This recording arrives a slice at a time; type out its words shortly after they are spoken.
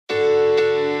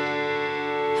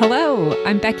Hello,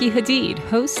 I'm Becky Hadid,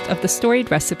 host of The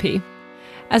Storied Recipe.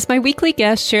 As my weekly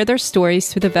guests share their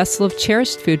stories through the vessel of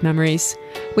cherished food memories,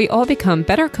 we all become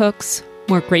better cooks,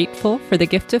 more grateful for the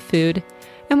gift of food,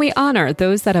 and we honor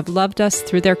those that have loved us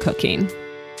through their cooking.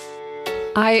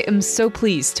 I am so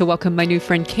pleased to welcome my new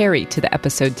friend Carrie to the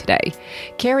episode today.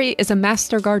 Carrie is a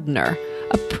master gardener,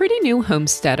 a pretty new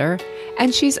homesteader,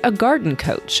 and she's a garden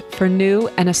coach for new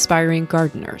and aspiring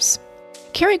gardeners.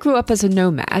 Carrie grew up as a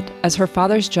nomad, as her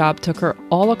father's job took her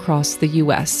all across the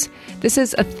U.S. This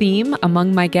is a theme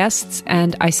among my guests,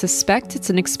 and I suspect it's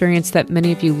an experience that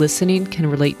many of you listening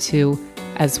can relate to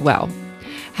as well.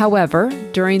 However,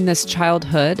 during this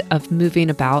childhood of moving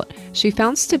about, she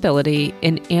found stability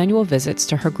in annual visits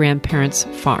to her grandparents'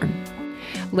 farm.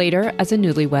 Later, as a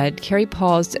newlywed, Carrie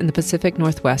paused in the Pacific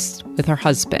Northwest with her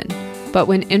husband. But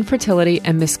when infertility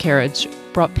and miscarriage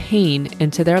brought pain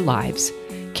into their lives,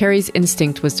 Carrie's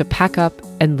instinct was to pack up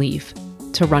and leave,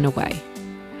 to run away.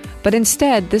 But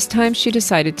instead, this time she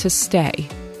decided to stay,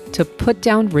 to put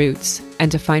down roots,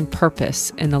 and to find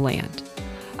purpose in the land.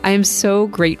 I am so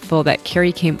grateful that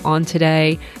Carrie came on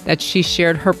today, that she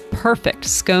shared her perfect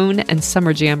scone and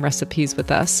summer jam recipes with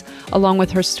us, along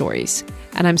with her stories.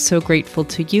 And I'm so grateful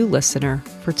to you, listener,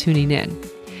 for tuning in.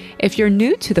 If you're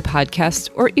new to the podcast,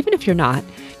 or even if you're not,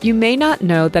 you may not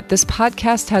know that this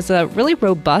podcast has a really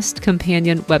robust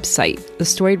companion website,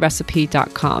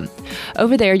 thestoriedrecipe.com.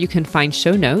 Over there, you can find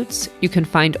show notes. You can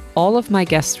find all of my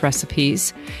guest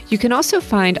recipes. You can also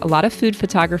find a lot of food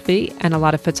photography and a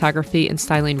lot of photography and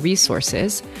styling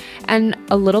resources, and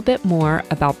a little bit more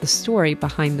about the story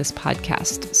behind this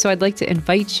podcast. So I'd like to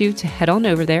invite you to head on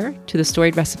over there to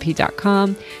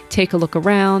thestoriedrecipe.com, take a look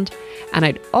around, and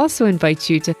I'd also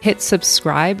invite you to hit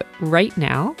subscribe right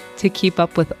now to keep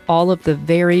up with all of the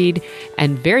varied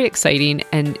and very exciting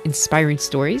and inspiring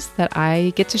stories that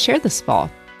I get to share this fall.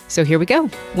 So here we go.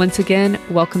 Once again,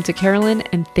 welcome to Carilyn,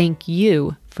 and thank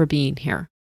you for being here.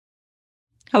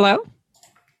 Hello.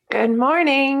 Good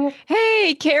morning.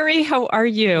 Hey, Carrie, how are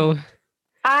you?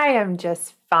 I am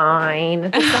just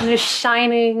fine. The sun is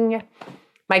shining.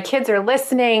 My kids are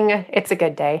listening. It's a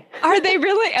good day. Are they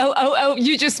really? Oh,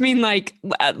 you just mean like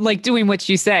doing what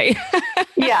you say.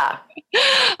 Yeah.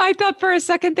 I thought for a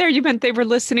second there you meant they were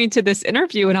listening to this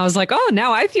interview, and I was like, oh,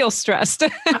 now I feel stressed.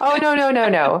 Oh, no.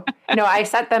 No, I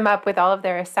set them up with all of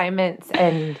their assignments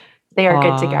and they are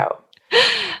good to go.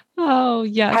 Oh,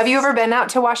 yes. Have you ever been out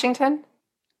to Washington?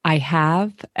 I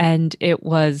have, and it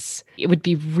would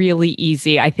be really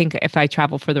easy. I think if I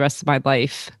travel for the rest of my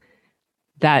life,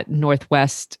 that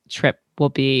Northwest trip will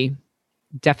be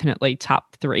definitely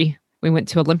top 3. We went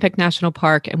to Olympic National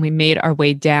Park and we made our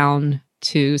way down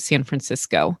to San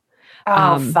Francisco.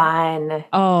 Oh, fun.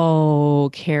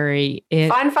 Oh, Carrie.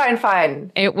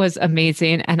 Fun. It was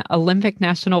amazing. And Olympic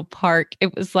National Park,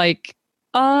 it was like,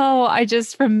 oh, I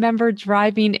just remember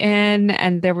driving in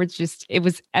and it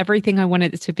was everything I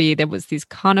wanted it to be. There was these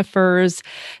conifers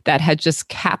that had just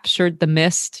captured the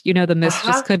mist. The mist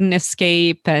just couldn't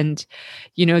escape. And,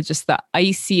 just the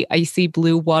icy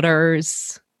blue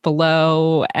waters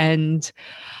below. And,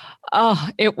 oh,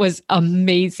 it was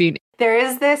amazing. There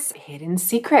is this hidden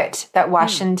secret that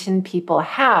Washington people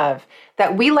have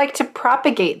that we like to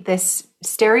propagate this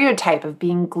stereotype of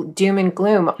being doom and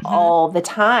gloom all the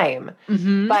time.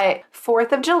 Mm-hmm. But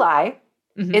 4th of July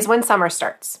is when summer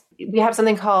starts. We have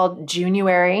something called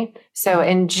January. So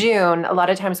in June, a lot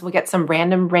of times we'll get some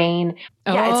random rain.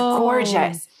 Yeah, it's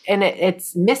gorgeous. And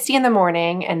it's misty in the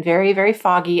morning and very, very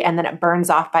foggy. And then it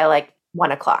burns off by like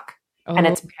 1 o'clock. And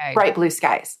it's bright blue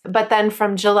skies. But then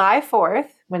from July 4th,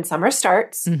 when summer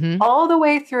starts, all the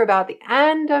way through about the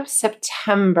end of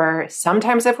September,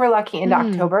 sometimes if we're lucky into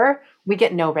October, we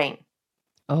get no rain.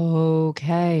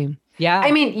 Okay. Yeah.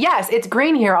 I mean, yes, it's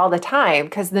green here all the time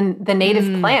because the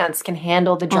native plants can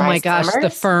handle the dry summers. Oh my gosh, the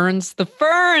ferns. The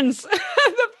ferns.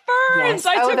 Yes.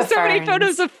 I took so many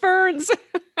photos of ferns.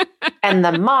 And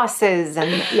the mosses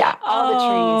and all the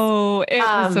trees. Oh, it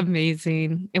was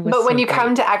amazing. It was. But when you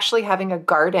come to actually having a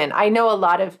garden, I know a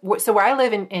lot of, so where I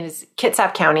live in is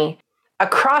Kitsap County.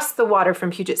 Across the water from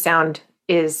Puget Sound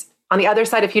is, on the other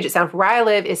side of Puget Sound, where I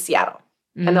live is Seattle.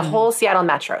 And the whole Seattle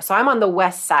metro. So I'm on the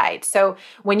west side. So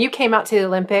when you came out to the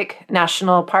Olympic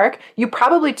National Park, you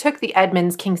probably took the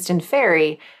Edmonds-Kingston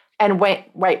ferry and went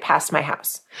right past my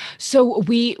house. So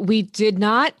we did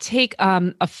not take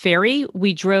a ferry.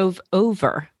 We drove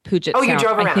over Puget Sound. Oh, you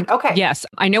drove around. Okay. Yes.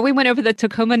 I know we went over the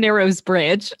Tacoma Narrows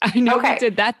Bridge. I know we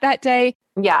did that day.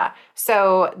 Yeah.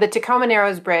 So the Tacoma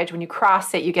Narrows Bridge, when you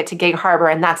cross it, you get to Gig Harbor,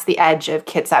 and that's the edge of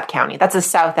Kitsap County. That's the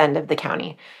south end of the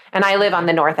county. And I live on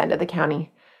the north end of the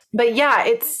county. But yeah,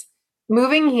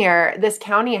 moving here, this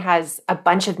county has a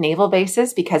bunch of naval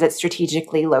bases because it's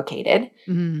strategically located.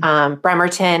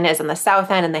 Bremerton is on the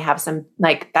south end, and they have some,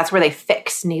 like, that's where they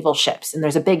fix naval ships. And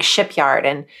there's a big shipyard,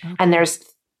 and there's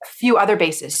a few other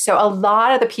bases. So a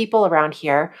lot of the people around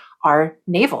here are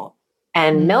naval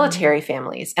and military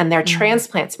families, and they're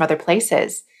transplants from other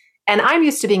places. And I'm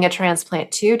used to being a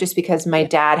transplant too, just because my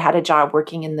dad had a job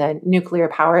working in the nuclear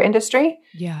power industry.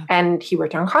 Yeah. And he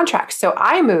worked on contracts. So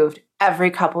I moved every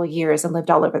couple of years and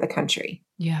lived all over the country.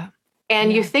 Yeah.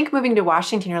 And you think moving to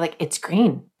Washington, you're like, it's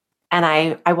green. And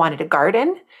I wanted a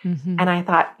garden. And I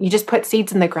thought, you just put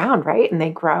seeds in the ground, right? And they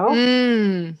grow.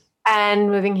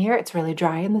 And moving here, it's really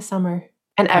dry in the summer.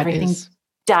 And everything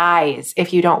dies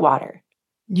if you don't water.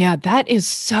 Yeah, that is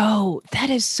so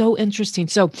interesting.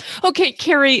 So, okay,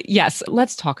 Carrie, yes,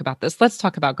 let's talk about this. Let's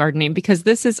talk about gardening, because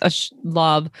this is a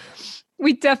love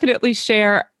we definitely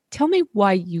share. Tell me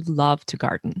why you love to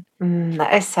garden.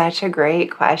 That is such a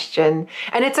great question.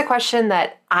 And it's a question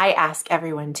that I ask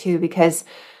everyone too, because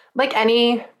like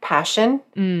any passion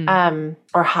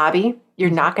or hobby, you're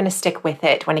not going to stick with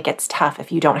it when it gets tough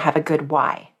if you don't have a good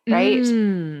why, right?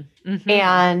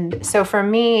 And so for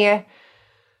me,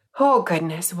 oh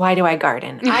goodness, why do I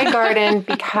garden? I garden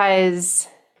because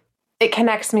it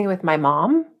connects me with my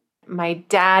mom. My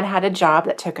dad had a job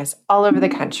that took us all over the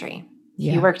country.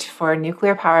 He worked for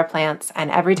nuclear power plants, and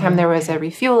every time there was a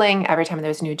refueling, every time there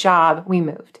was a new job, we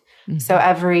moved. So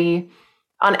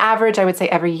on average, I would say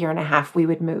every year and a half, we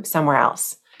would move somewhere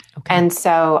else. And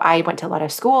so I went to a lot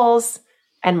of schools,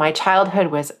 and my childhood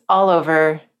was all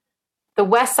over the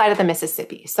west side of the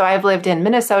Mississippi. So I've lived in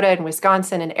Minnesota and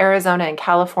Wisconsin and Arizona and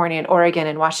California and Oregon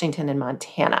and Washington and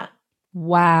Montana.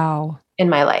 Wow. In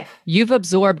my life. You've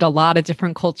absorbed a lot of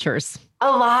different cultures. A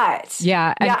lot.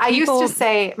 Yeah. Yeah. I used to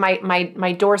say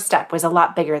my doorstep was a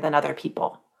lot bigger than other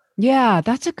people. Yeah,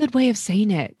 that's a good way of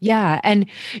saying it. Yeah. And,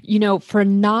 for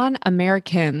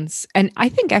non-Americans, and I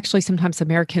think actually sometimes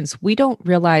Americans, we don't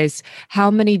realize how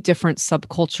many different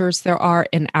subcultures there are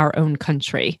in our own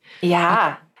country.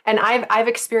 Yeah. And I've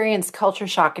experienced culture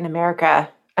shock in America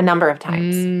a number of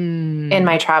times in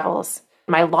my travels.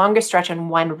 My longest stretch in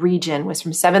one region was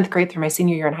from 7th grade through my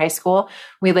senior year in high school.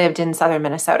 We lived in southern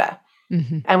Minnesota.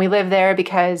 And we lived there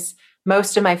because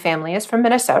most of my family is from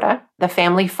Minnesota. The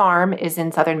family farm is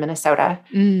in southern Minnesota,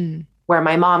 where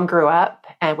my mom grew up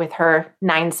and with her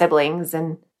 9 siblings.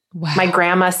 And my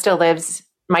grandma still lives,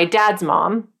 my dad's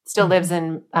mom still lives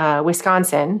in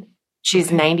Wisconsin. She's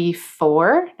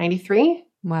 94, 93.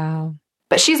 Wow.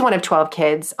 But she's one of 12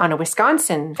 kids on a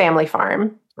Wisconsin family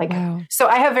farm. So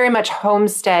I have very much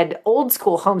old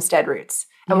school homestead roots.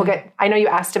 And I know you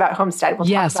asked about homestead. We'll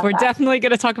talk about we're that. Definitely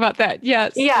going to talk about that.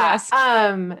 Yes. Yeah. Yes.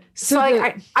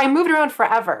 I moved around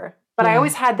forever, but I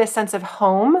always had this sense of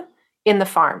home in the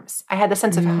farms. I had the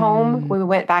sense of home when we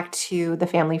went back to the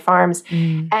family farms.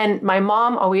 And my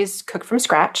mom always cooked from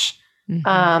scratch.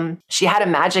 She had a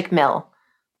magic mill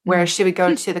where she would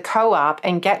go to the co-op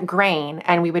and get grain,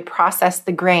 and we would process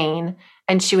the grain,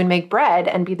 and she would make bread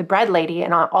and be the bread lady.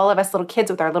 And all of us little kids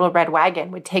with our little red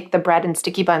wagon would take the bread and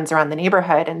sticky buns around the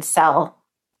neighborhood and sell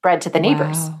bread to the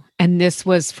neighbors. And this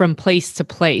was from place to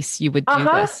place. You would do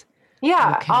this.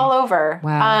 Yeah. All over.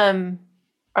 Wow.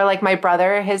 Or like my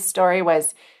brother, his story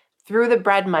was through the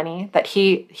bread money that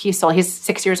he sold. He's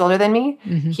 6 years older than me.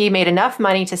 He made enough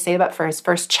money to save up for his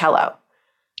first cello.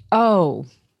 Oh,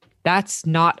 that's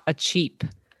not a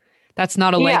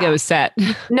Lego set.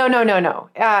 No.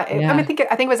 I think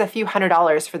it was a few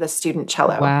 $100s for the student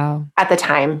cello. Wow. At the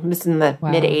time, it was in the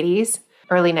mid 80s,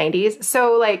 early 90s.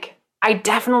 So I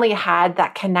definitely had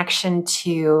that connection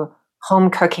to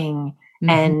home cooking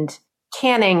and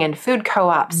canning and food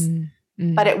co-ops,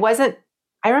 but it wasn't,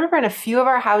 I remember in a few of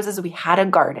our houses, we had a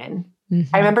garden.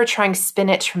 I remember trying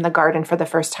spinach from the garden for the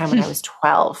first time when I was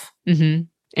 12.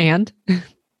 And?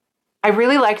 I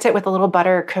really liked it with a little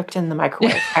butter cooked in the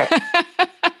microwave.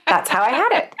 That's how I had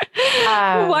it.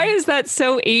 Why is that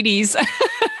so 80s?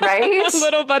 Right? A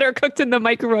little butter cooked in the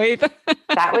microwave.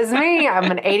 That was me. I'm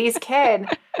an 80s kid.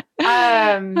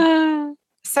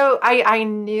 So I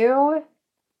knew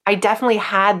I definitely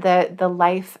had the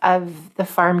life of the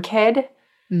farm kid,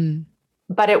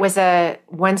 but it was a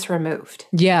once removed.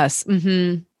 Yes.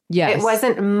 Yes. It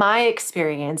wasn't my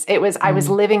experience. It was, I was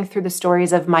living through the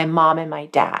stories of my mom and my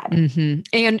dad.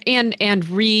 And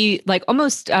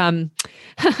almost, like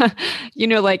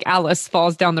Alice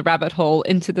falls down the rabbit hole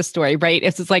into the story, right?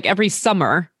 It's like every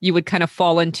summer you would kind of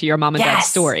fall into your mom and dad's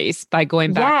stories by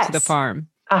going back to the farm.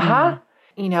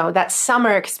 That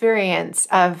summer experience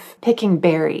of picking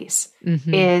berries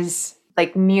is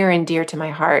like near and dear to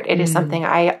my heart. It is something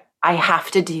I I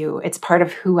have to do. It's part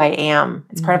of who I am.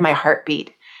 It's part of my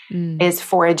heartbeat is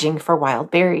foraging for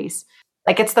wild berries.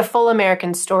 Like it's the full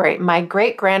American story. My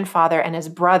great-grandfather and his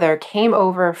brother came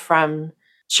over from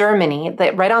Germany,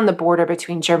 right on the border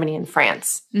between Germany and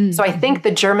France. So I think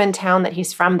the German town that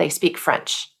he's from, they speak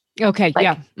French. Okay. Like,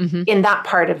 yeah. in that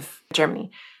part of Germany.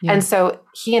 Yeah. And so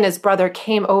he and his brother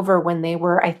came over when they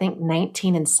were, I think,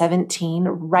 19 and 17,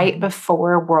 right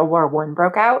before World War I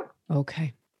broke out.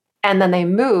 Okay. And then they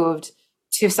moved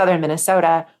to southern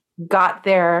Minnesota, got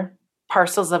their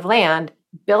parcels of land,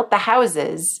 built the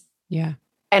houses,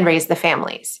 and raised the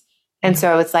families. And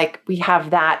so it's like we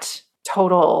have that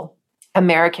total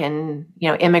American,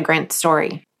 immigrant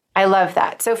story. I love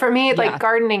that. So for me, like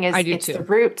gardening it's the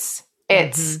roots.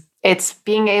 It's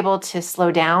being able to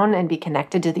slow down and be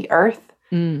connected to the earth.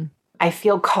 I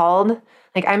feel called,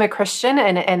 like I'm a Christian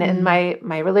and in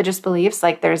my religious beliefs,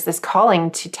 like there's this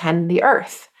calling to tend the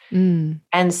earth.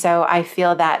 And so I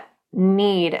feel that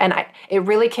need, and it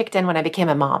really kicked in when I became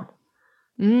a mom.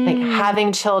 Like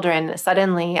having children,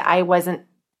 suddenly I wasn't,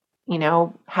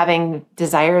 having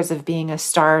desires of being a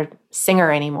star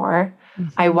singer anymore.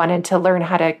 I wanted to learn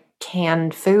how to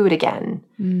can food again.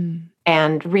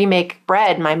 And remake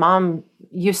bread my mom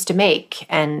used to make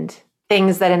and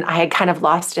things that I had kind of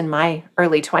lost in my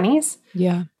early 20s.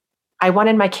 Yeah. I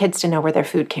wanted my kids to know where their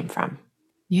food came from.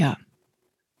 Yeah.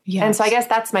 Yeah. And so I guess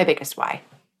that's my biggest why.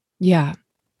 Yeah.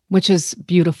 Which is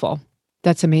beautiful.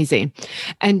 That's amazing.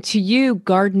 And to you,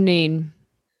 gardening,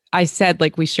 I said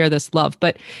like we share this love,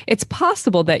 but it's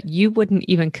possible that you wouldn't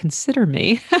even consider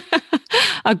me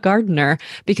a gardener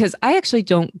because I actually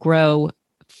don't grow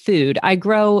food. I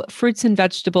grow fruits and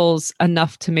vegetables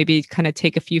enough to maybe kind of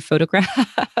take a few photographs.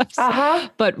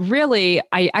 But really,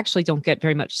 I actually don't get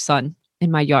very much sun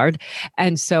in my yard.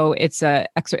 And so it's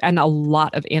and a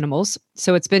lot of animals.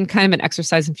 So it's been kind of an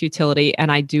exercise in futility.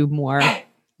 And I do more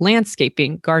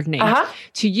landscaping, gardening.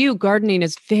 To you, gardening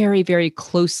is very, very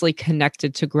closely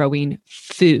connected to growing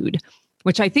food,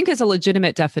 which I think is a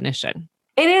legitimate definition.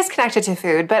 It is connected to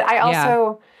food, but I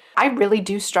also... I really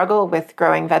do struggle with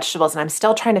growing vegetables and I'm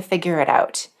still trying to figure it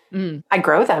out. I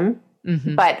grow them,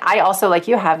 but I also, like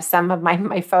you have some of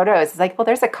my photos. It's like, well,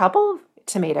 there's a couple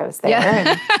tomatoes there.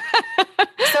 Yeah.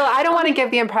 So I don't want to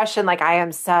give the impression like I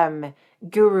am some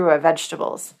guru of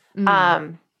vegetables.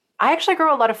 I actually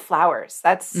grow a lot of flowers.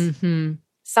 That's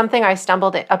something I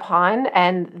stumbled upon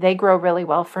and they grow really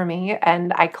well for me.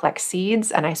 And I collect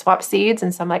seeds and I swap seeds.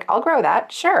 And so I'm like, I'll grow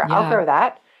that. Sure. I'll grow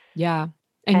that. Yeah.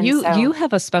 And you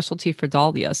have a specialty for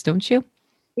dahlias, don't you?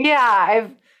 Yeah,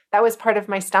 that was part of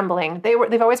my stumbling.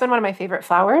 They've always been one of my favorite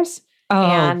flowers. Oh,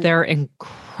 and they're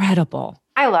incredible.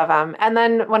 I love them. And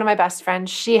then one of my best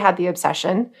friends, she had the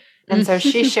obsession. And so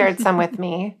she shared some with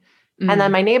me. And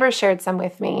then my neighbor shared some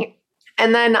with me.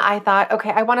 And then I thought, okay,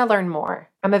 I want to learn more.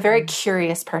 I'm a very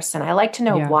curious person. I like to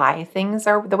know why things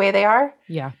are the way they are.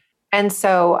 Yeah. And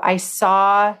so I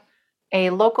saw a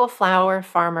local flower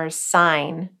farmer's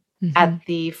sign at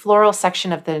the floral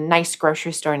section of the nice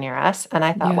grocery store near us. And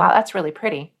I thought, wow, that's really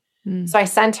pretty. So I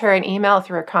sent her an email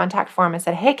through her contact form and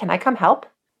said, hey, can I come help?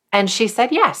 And she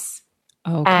said, yes.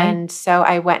 Okay. And so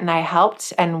I went and I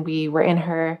helped and we were in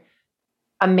her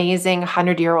amazing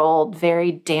 100-year-old,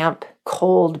 very damp,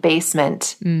 cold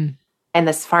basement in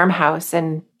this farmhouse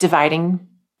and dividing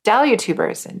dahlia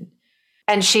tubers.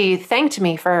 And she thanked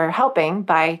me for helping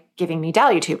by giving me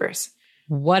dahlia tubers.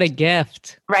 What a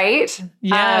gift. Right?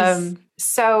 Yes.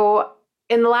 So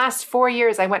in the last 4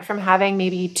 years, I went from having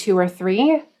maybe 2 or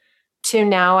 3 to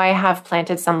now I have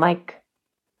planted some like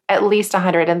at least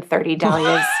 130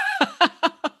 dahlias.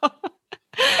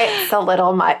 It's a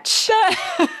little much.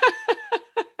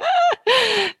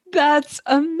 That's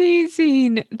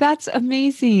amazing. That's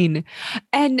amazing.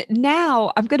 And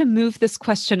now I'm going to move this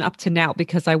question up to now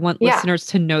because I want listeners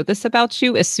to know this about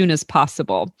you as soon as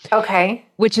possible. Okay.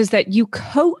 Which is that you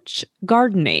coach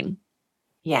gardening.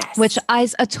 Yes. Which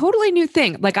is a totally new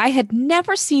thing. Like I had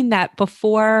never seen that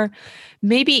before,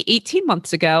 maybe 18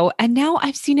 months ago. And now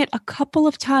I've seen it a couple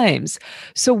of times.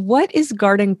 So what is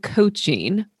garden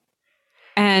coaching?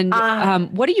 And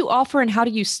what do you offer and how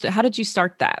did you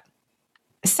start that?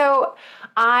 So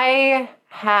I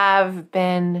have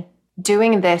been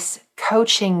doing this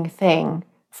coaching thing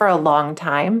for a long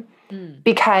time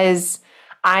because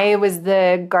I was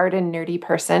the garden nerdy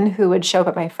person who would show up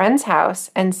at my friend's house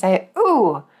and say,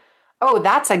 oh,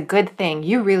 that's a good thing.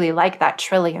 You really like that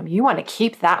trillium. You want to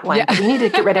keep that one. Yeah. You need to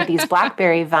get rid of these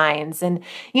blackberry vines. And,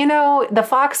 the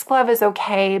foxglove is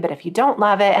okay, but if you don't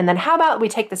love it, and then how about we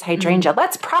take this hydrangea?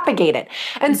 Let's propagate it.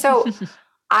 And so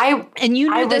And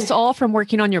you knew this all from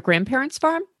working on your grandparents'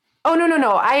 farm? Oh,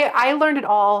 no. I learned it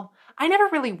all. I never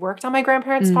really worked on my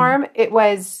grandparents' farm. It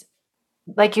was,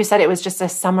 like you said, it was just a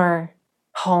summer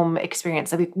home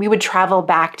experience. So we would travel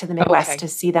back to the Midwest to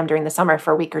see them during the summer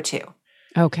for a week or two.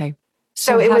 Okay.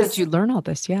 So how did you learn all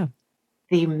this? Yeah.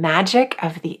 The magic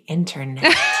of the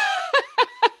internet.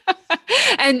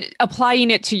 And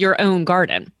applying it to your own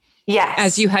garden. Yes.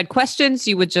 As you had questions,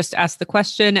 you would just ask the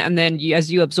question. And then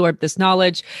as you absorbed this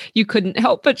knowledge, you couldn't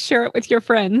help but share it with your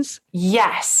friends.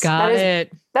 Yes. Got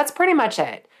it. That's pretty much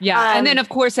it. Yeah. And then, of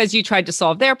course, as you tried to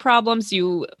solve their problems,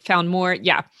 you found more.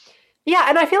 Yeah. Yeah.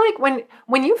 And I feel like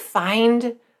when you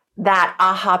find that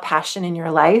aha passion in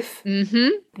your life,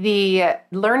 the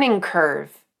learning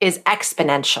curve is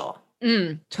exponential.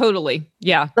 Totally.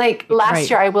 Yeah. Like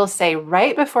last year, I will say,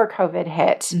 right before COVID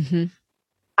hit,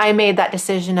 I made that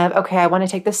decision of, okay, I want to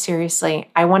take this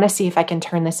seriously. I want to see if I can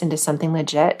turn this into something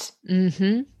legit.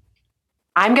 I'm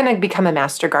going to become a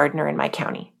master gardener in my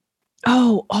county.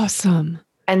 Oh, awesome.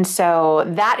 And so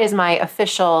that is my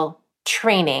official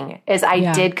training, is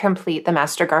I did complete the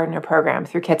master gardener program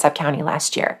through Kitsap County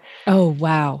last year. Oh,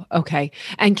 wow. Okay.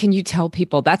 And can you tell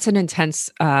people, that's an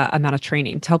intense amount of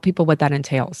training. Tell people what that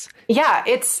entails. Yeah,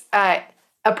 it's a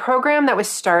program that was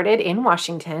started in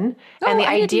Washington. And the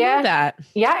idea,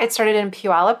 it started in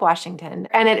Puyallup, Washington.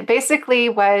 And it basically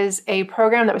was a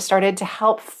program that was started to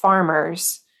help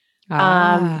farmers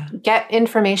get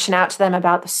information out to them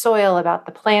about the soil, about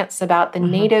the plants, about the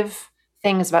native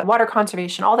things, about water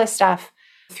conservation, all this stuff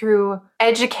through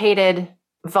educated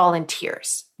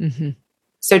volunteers.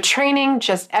 So training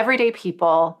just everyday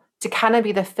people to kind of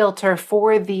be the filter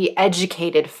for the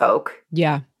educated folk.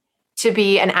 Yeah. To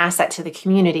be an asset to the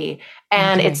community.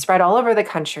 And it's spread all over the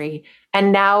country.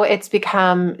 And now it's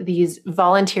become these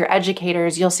volunteer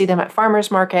educators. You'll see them at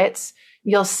farmers markets.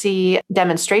 You'll see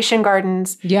demonstration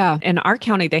gardens. Yeah. In our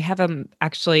county, they have them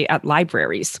actually at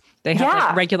libraries. They have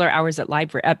like regular hours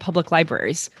at public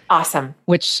libraries. Awesome.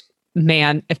 Which,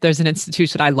 man, if there's an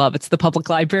institution I love, it's the public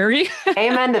library.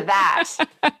 Amen to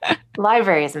that.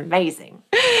 Library is amazing.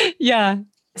 Yeah.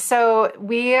 So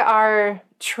we are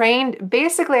trained.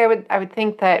 Basically, I would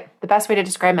think that the best way to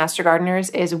describe master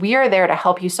gardeners is we are there to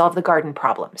help you solve the garden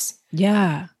problems.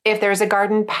 Yeah. If there's a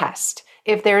garden pest,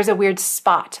 if there's a weird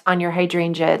spot on your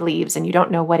hydrangea leaves and you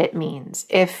don't know what it means,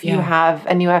 if you have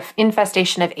a new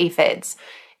infestation of aphids,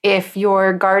 if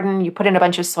your garden, you put in a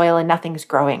bunch of soil and nothing's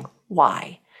growing,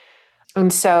 why?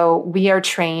 And so we are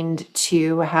trained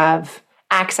to have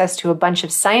access to a bunch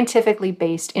of scientifically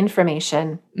based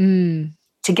information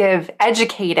to give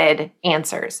educated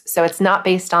answers. So it's not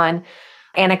based on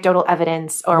anecdotal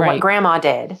evidence or what grandma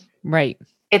did. Right.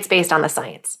 It's based on the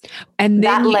science. And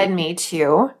that led me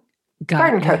to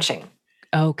garden coaching.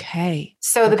 Okay.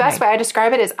 So the best way I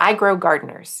describe it is I grow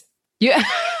gardeners. Yeah.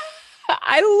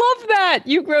 I love that.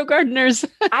 You grow gardeners.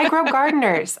 I grow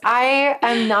gardeners. I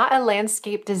am not a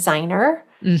landscape designer.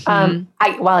 Yes,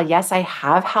 I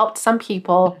have helped some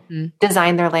people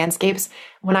design their landscapes.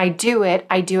 When I do it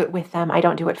with them. I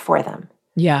don't do it for them.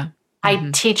 Yeah. I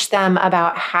teach them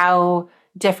about how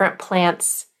different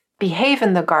plants behave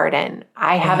in the garden.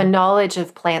 I have a knowledge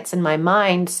of plants in my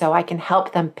mind, so I can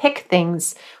help them pick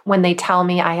things when they tell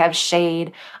me I have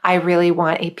shade. I really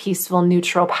want a peaceful,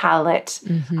 neutral palette.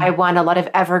 I want a lot of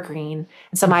evergreen.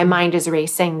 And so my mind is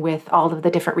racing with all of the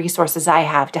different resources I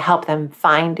have to help them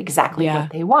find exactly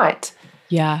what they want.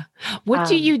 Yeah. What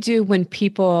do you do when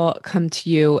people come to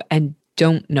you and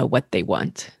don't know what they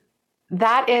want?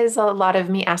 That is a lot of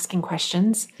me asking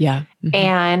questions. Yeah.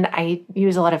 And I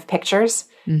use a lot of pictures.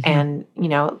 And,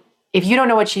 if you don't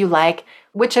know what you like,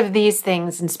 which of these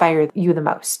things inspire you the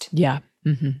most? Yeah.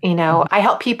 I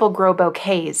help people grow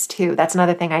bouquets too. That's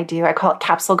another thing I do. I call it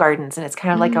capsule gardens, and it's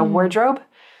kind of like a wardrobe.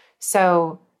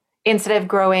 So instead of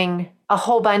growing a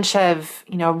whole bunch of,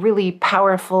 really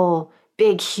powerful,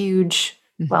 big, huge,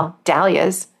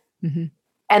 dahlias,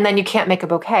 and then you can't make a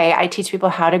bouquet, I teach people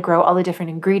how to grow all the different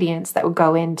ingredients that would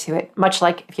go into it. Much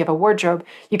like if you have a wardrobe,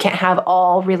 you can't have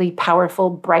all really powerful,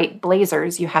 bright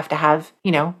blazers. You have to have,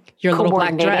 your little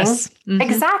black dress.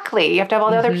 Exactly. You have to have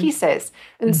all the other pieces.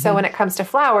 And so when it comes to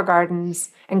flower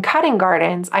gardens and cutting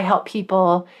gardens, I help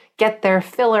people get their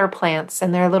filler plants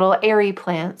and their little airy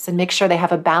plants and make sure they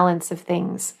have a balance of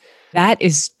things. That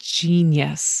is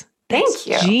genius. Thank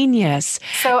you. Genius.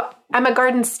 So I'm a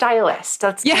garden stylist.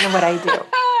 That's kind of what I do.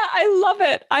 I love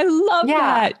it. I love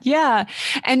that. Yeah.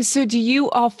 And so do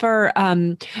you offer...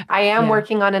 I am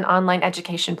working on an online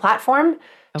education platform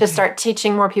to start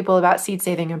teaching more people about seed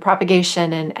saving and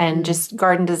propagation and just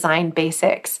garden design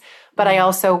basics. But I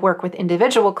also work with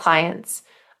individual clients.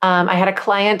 I had a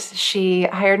client, she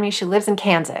hired me. She lives in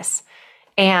Kansas.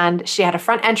 And she had a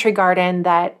front entry garden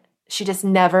that she just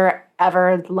never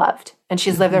ever loved. And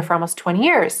she's lived there for almost 20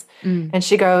 years. And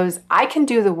she goes, I can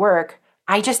do the work.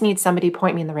 I just need somebody to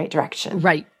point me in the right direction.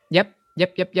 Right. Yep.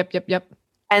 Yep.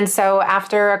 And so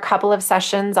after a couple of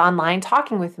sessions online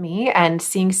talking with me and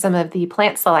seeing some of the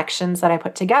plant selections that I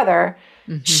put together,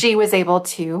 she was able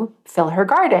to fill her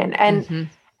garden. And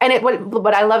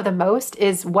what I love the most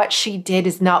is what she did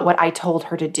is not what I told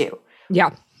her to do.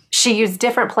 Yeah. She used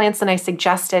different plants than I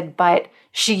suggested, but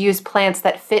she used plants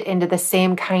that fit into the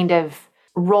same kind of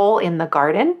role in the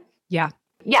garden. Yeah.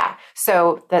 Yeah.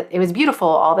 So that it was beautiful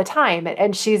all the time.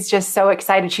 And she's just so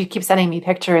excited. She keeps sending me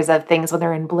pictures of things when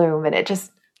they're in bloom. And it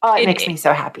just, it makes me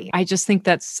so happy. I think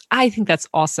that's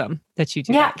awesome that you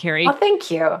do that, Carrie. Well,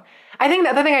 thank you. I think the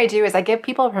other thing I do is I give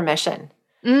people permission.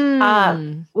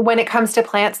 When it comes to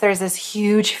plants, there's this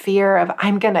huge fear of,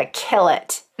 I'm going to kill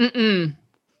it.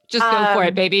 Just go for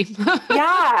it, baby.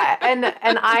 Yeah. And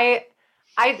I,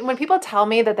 when people tell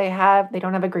me that they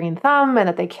don't have a green thumb and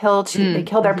that they kill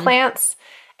their plants,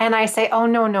 and I say, oh,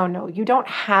 no, you don't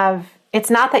have,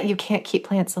 it's not that you can't keep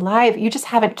plants alive. You just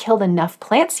haven't killed enough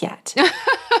plants yet.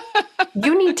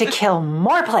 You need to kill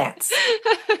more plants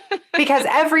because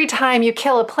every time you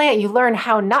kill a plant, you learn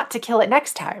how not to kill it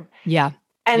next time. Yeah.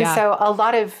 And so a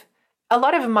lot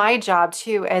of my job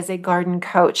too, as a garden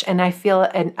coach, and I feel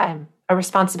a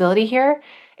responsibility here,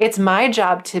 it's my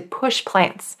job to push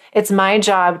plants. It's my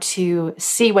job to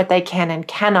see what they can and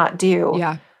cannot do.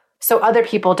 Yeah. So other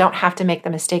people don't have to make the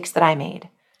mistakes that I made.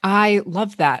 I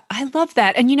love that. And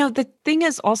the thing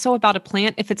is also about a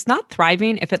plant, if it's not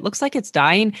thriving, if it looks like it's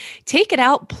dying, take it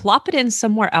out, plop it in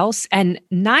somewhere else. And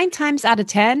 9 times out of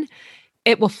 10,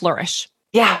 it will flourish.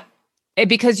 Yeah.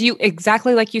 Because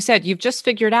exactly like you said, you've just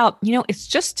figured out, it's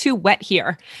just too wet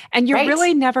here and you're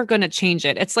really never going to change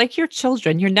it. It's like your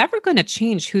children. You're never going to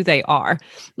change who they are.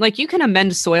 Like you can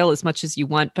amend soil as much as you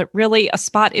want, but really a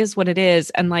spot is what it is.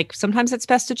 And like, sometimes it's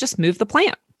best to just move the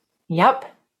plant. Yep.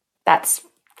 That's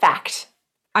fact.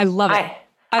 I love it.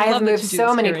 I have moved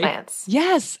so many plants.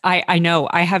 Yes, I know.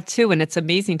 I have too. And it's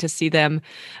amazing to see them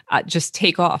just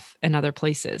take off in other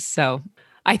places. So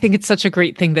I think it's such a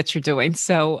great thing that you're doing.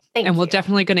 So, and we're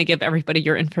definitely going to give everybody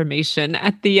your information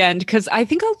at the end, because I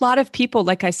think a lot of people,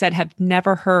 like I said, have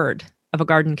never heard of a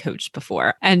garden coach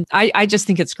before. And I just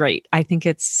think it's great. I think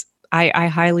I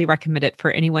highly recommend it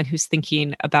for anyone who's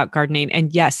thinking about gardening.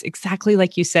 And yes, exactly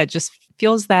like you said, just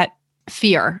feels that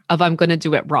fear of I'm going to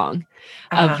do it wrong,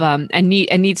 and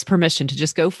needs permission to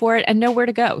just go for it and know where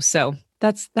to go. So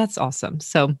that's awesome.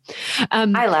 So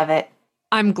I love it.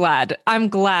 I'm glad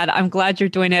you're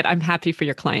doing it. I'm happy for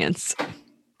your clients.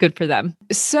 Good for them.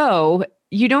 So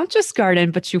you don't just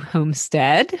garden, but you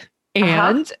homestead.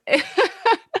 And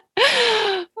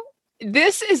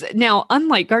this is now,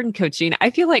 unlike garden coaching, I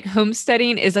feel like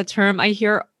homesteading is a term I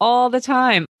hear all the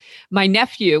time. My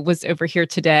nephew was over here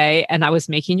today and I was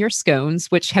making your scones,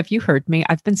 which, have you heard me?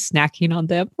 I've been snacking on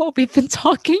them while we've been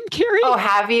talking, Carrie. Oh,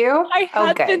 have you? I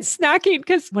had been snacking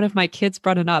because one of my kids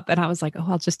brought it up and I was like, oh,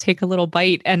 I'll just take a little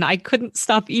bite. And I couldn't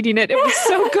stop eating it. It was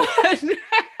so good.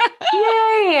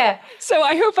 Yay! So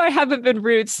I hope I haven't been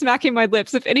rude, smacking my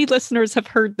lips. If any listeners have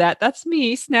heard that, that's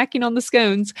me snacking on the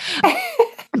scones.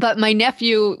 But my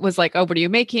nephew was like, oh, what are you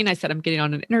making? I said, I'm getting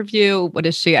on an interview. What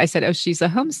is she? I said, oh, she's a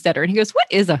homesteader. And he goes, what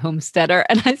is a homesteader?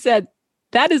 And I said,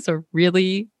 that is a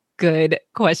really good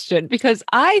question, because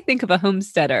I think of a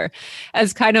homesteader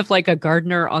as kind of like a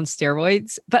gardener on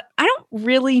steroids, but I don't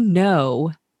really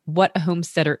know what a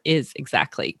homesteader is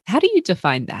exactly. How do you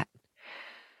define that?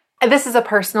 This is a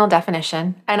personal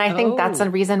definition. And I think that's a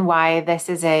reason why this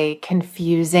is a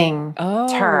confusing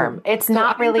term. It's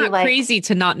not really like crazy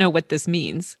to not know what this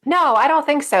means. No, I don't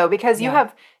think so, because you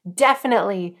have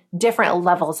definitely different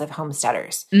levels of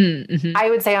homesteaders. Mm-hmm. I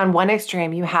would say on one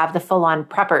extreme, you have the full-on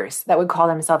preppers that would call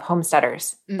themselves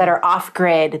homesteaders, that are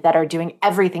off-grid, that are doing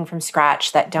everything from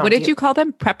scratch, that don't. What did you call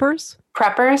them? Preppers?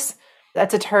 Preppers.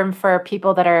 That's a term for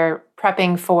people that are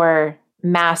prepping for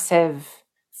massive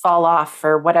fall off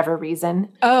for whatever reason.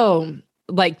 Oh,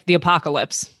 like the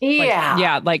apocalypse.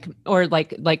 Yeah. Like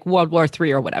World War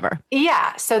III or whatever.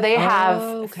 Yeah. So they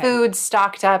have food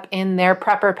stocked up in their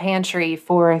prepper pantry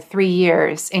for 3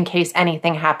 years in case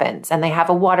anything happens. And they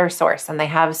have a water source, and they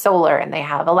have solar, and they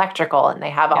have electrical, and they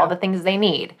have all the things they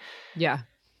need. Yeah.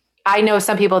 I know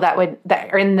some people that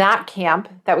are in that camp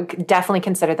that would definitely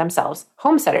consider themselves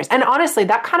homesteaders. And honestly,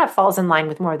 that kind of falls in line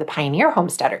with more of the pioneer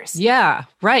homesteaders. Yeah,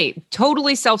 right.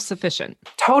 Totally self-sufficient.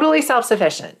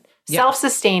 Yep.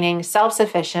 Self-sustaining,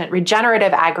 self-sufficient,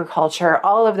 regenerative agriculture,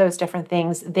 all of those different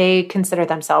things, they consider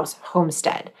themselves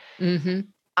homestead. Mm-hmm.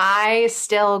 I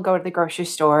still go to the grocery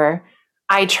store.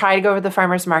 I try to go to the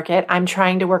farmer's market. I'm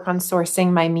trying to work on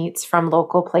sourcing my meats from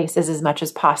local places as much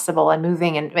as possible and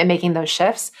moving and making those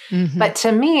shifts. Mm-hmm. But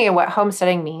to me, what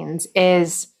homesteading means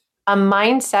is a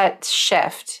mindset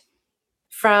shift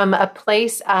from a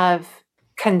place of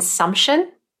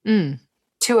consumption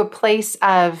to a place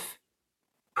of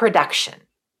production.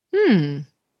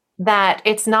 That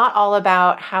it's not all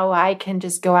about how I can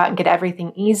just go out and get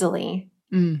everything easily.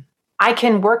 I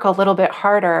can work a little bit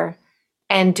harder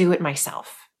and do it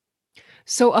myself.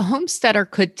 So a homesteader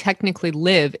could technically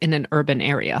live in an urban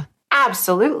area.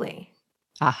 Absolutely.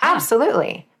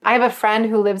 Absolutely. I have a friend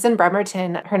who lives in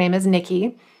Bremerton. Her name is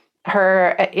Nikki.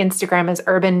 Her Instagram is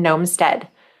Urban Gnomestead.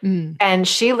 And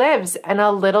she lives in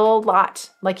a little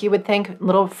lot, like you would think,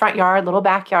 little front yard, little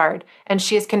backyard. And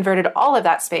she has converted all of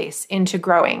that space into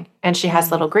growing. And she has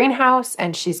a little greenhouse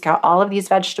and she's got all of these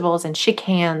vegetables and she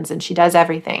cans and she does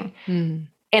everything in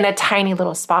a tiny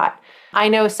little spot. I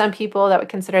know some people that would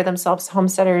consider themselves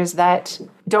homesteaders that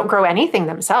don't grow anything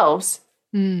themselves,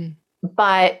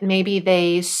 but maybe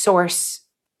they source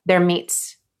their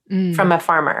meats from a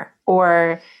farmer,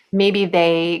 or maybe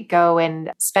they go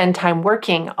and spend time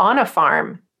working on a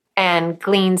farm and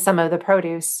glean some of the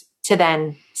produce to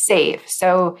then save.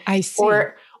 So I see.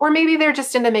 Or maybe they're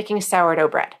just into making sourdough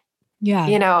bread. Yeah.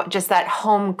 You know, just that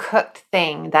home cooked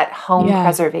thing, that home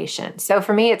preservation. So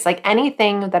for me, it's like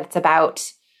anything that's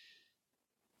about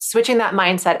switching that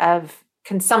mindset of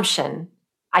consumption,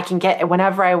 I can get it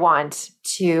whenever I want,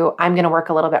 to I'm going to work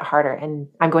a little bit harder and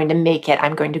I'm going to make it.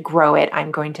 I'm going to grow it.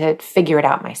 I'm going to figure it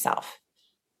out myself.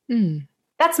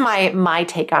 That's my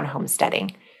take on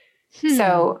homesteading.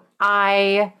 So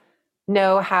I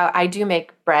know how I do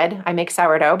make bread. I make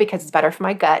sourdough because it's better for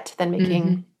my gut than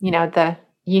making, the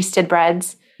yeasted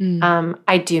breads.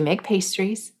 I do make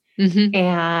pastries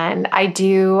and I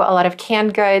do a lot of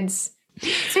canned goods.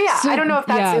 So I don't know if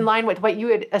that's in line with what you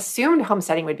had assumed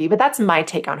homesteading would be, but that's my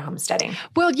take on homesteading.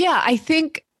 Well, yeah, I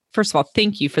think, first of all,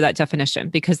 thank you for that definition,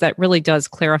 because that really does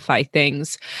clarify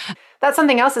things. That's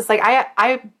something else. It's like,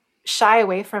 I shy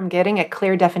away from getting a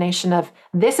clear definition of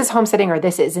this is homesteading or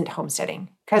this isn't homesteading.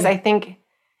 Because I think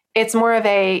it's more of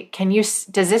a,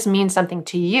 does this mean something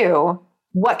to you?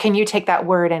 What can you take that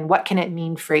word and what can it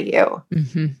mean for you?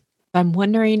 I'm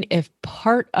wondering if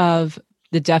part of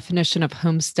the definition of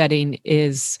homesteading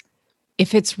is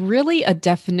if it's really a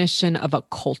definition of a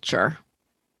culture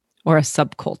or a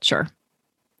subculture.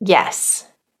 Yes.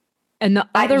 And the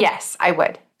other, yes, I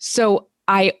would. So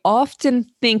I often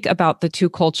think about the two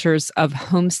cultures of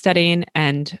homesteading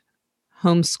and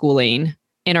homeschooling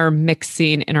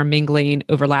intermixing, intermingling,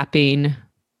 overlapping.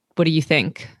 What do you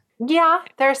think? Yeah,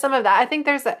 there's some of that. I think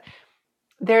there's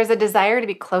a desire to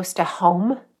be close to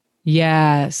home.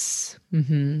 Yes.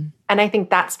 Mm-hmm. And I think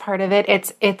that's part of it.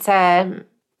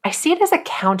 I see it as a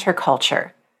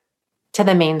counterculture to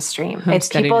the mainstream. It's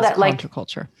people that like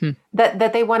counterculture.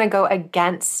 That they want to go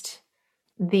against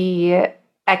the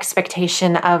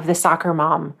expectation of the soccer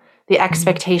mom, the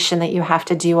expectation that you have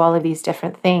to do all of these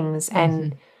different things.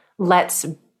 And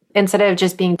instead of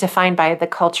just being defined by the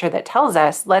culture that tells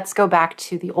us, let's go back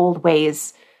to the old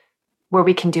ways where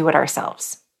we can do it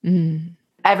ourselves.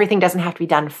 Everything doesn't have to be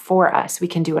done for us. We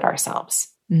can do it ourselves.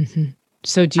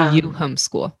 So do you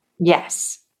homeschool?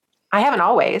 Yes. I haven't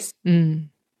always,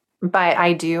 but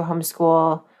I do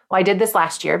homeschool. Well, I did this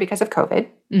last year because of COVID.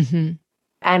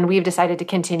 And we've decided to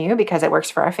continue because it works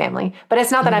for our family. But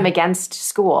it's not that I'm against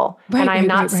school. And I'm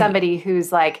not somebody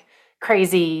who's like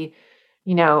crazy,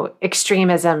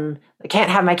 extremism. I can't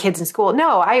have my kids in school.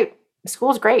 No,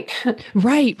 school's great.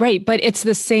 Right. But it's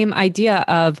the same idea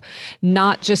of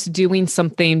not just doing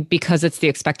something because it's the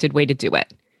expected way to do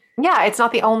it. Yeah, it's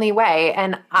not the only way.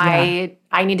 And I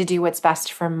need to do what's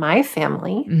best for my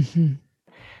family.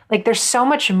 Like there's so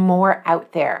much more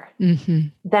out there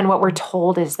than what we're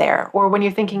told is there. Or when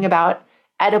you're thinking about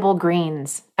edible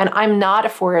greens, and I'm not a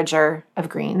forager of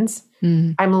greens.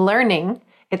 I'm learning.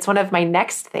 It's one of my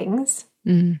next things.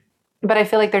 But I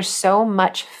feel like there's so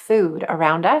much food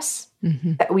around us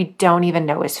that we don't even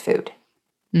know is food.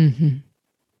 And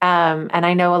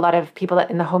I know a lot of people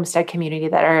in the homestead community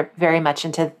that are very much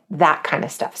into that kind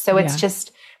of stuff. So it's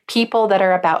just people that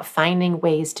are about finding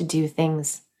ways to do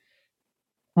things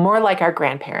more like our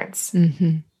grandparents.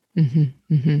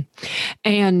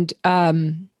 And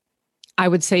I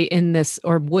would say in this,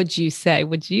 or would you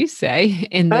say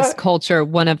in this culture,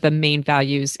 one of the main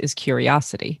values is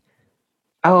curiosity?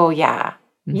 Oh, yeah.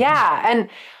 Yeah. And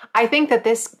I think that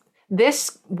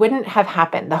this wouldn't have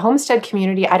happened. The homestead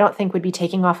community, I don't think would be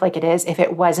taking off like it is if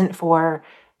it wasn't for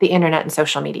the internet and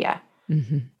social media.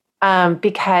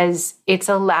 because it's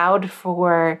allowed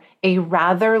for a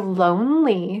rather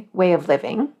lonely way of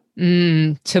living.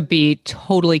 To be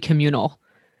totally communal.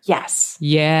 Yes.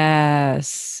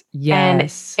 Yes. And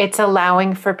Yes. it's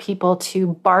allowing for people to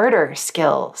barter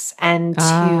skills and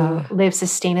to live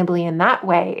sustainably in that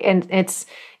way. And it's,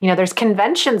 there's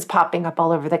conventions popping up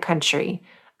all over the country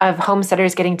of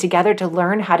homesteaders getting together to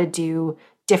learn how to do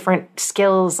different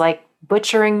skills like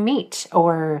butchering meat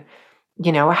or,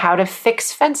 how to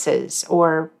fix fences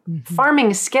or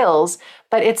farming skills.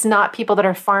 But it's not people that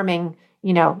are farming,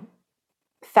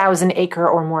 1,000-acre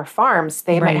or more farms.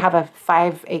 They might have a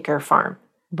 5-acre farm,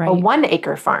 a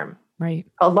 1-acre farm,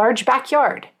 a large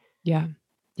backyard. Yeah.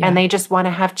 And they just want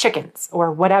to have chickens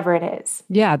or whatever it is.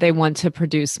 Yeah. They want to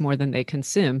produce more than they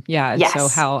consume. Yeah. And so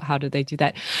how do they do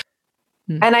that?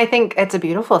 And I think it's a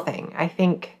beautiful thing. I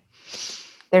think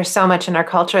there's so much in our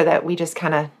culture that we just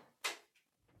kind of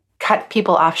cut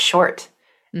people off short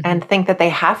and think that they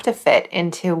have to fit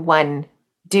into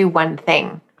do one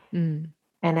thing. And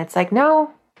it's like,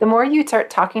 no, the more you start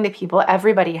talking to people,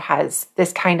 everybody has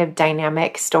this kind of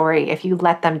dynamic story if you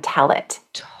let them tell it.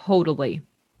 Totally.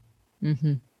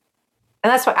 And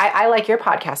that's why I like your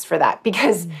podcast for that,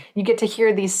 because you get to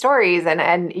hear these stories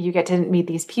and you get to meet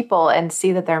these people and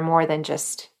see that they're more than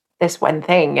just this one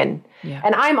thing. And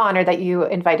I'm honored that you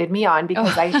invited me on,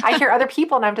 because I hear other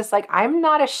people and I'm just like, I'm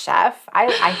not a chef.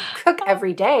 I cook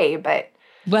every day, but.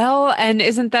 Well, and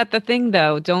isn't that the thing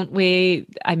though? Don't we?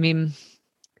 I mean,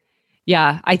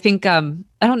 yeah, I think, I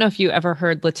don't know if you ever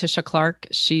heard Letitia Clark.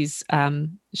 She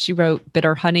wrote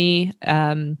Bitter Honey.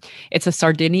 It's a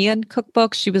Sardinian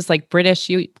cookbook. She was like British.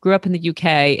 She grew up in the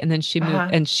UK, and then she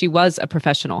moved, and she was a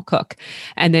professional cook.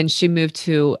 And then she moved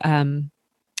to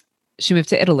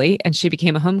Italy, and she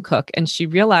became a home cook. And she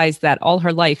realized that all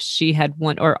her life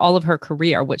or all of her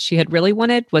career, what she had really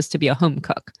wanted was to be a home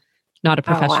cook, not a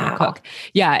professional cook.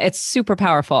 Yeah, it's super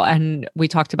powerful. And we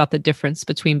talked about the difference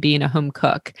between being a home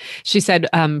cook. She said,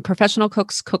 professional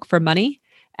cooks cook for money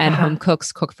and home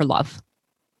cooks cook for love.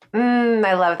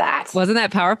 I love that. Wasn't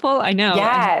that powerful? I know.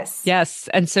 Yes. Yes.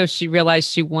 And so she realized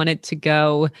she wanted to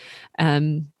go,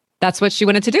 that's what she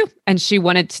wanted to do. And she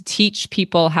wanted to teach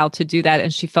people how to do that.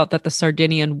 And she felt that the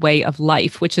Sardinian way of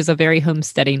life, which is a very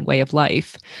homesteading way of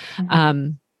life,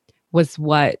 was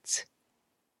what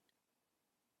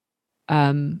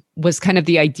was kind of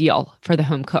the ideal for the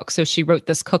home cook. So she wrote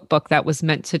this cookbook that was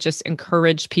meant to just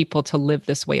encourage people to live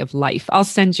this way of life. I'll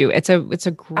send you. It's a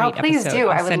great please episode. do.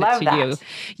 I'll I would send love it to that. you.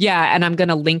 Yeah, and I'm going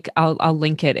to link. I'll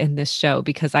link it in this show,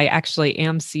 because I actually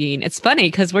am seeing. It's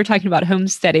funny because we're talking about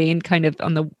homesteading, kind of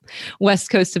on the west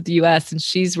coast of the U.S., and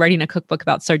she's writing a cookbook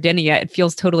about Sardinia. It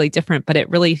feels totally different, but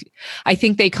I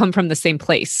think they come from the same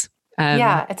place.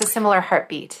 Yeah, it's a similar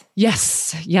heartbeat.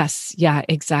 Yes. Yeah,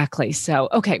 exactly. So,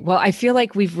 okay. Well, I feel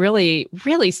like we've really,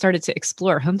 really started to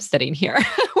explore homesteading here,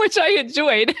 which I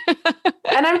enjoyed.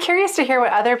 And I'm curious to hear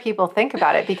what other people think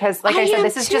about it, because like I said,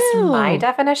 this is just my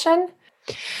definition.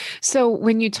 So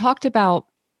when you talked about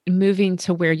moving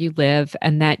to where you live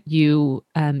and that you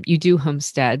do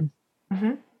homestead,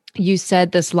 you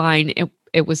said this line,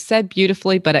 it was said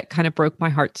beautifully, but it kind of broke my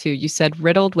heart too. You said,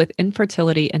 riddled with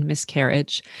infertility and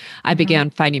miscarriage, I began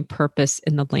finding purpose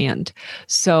in the land.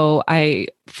 So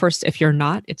first, if you're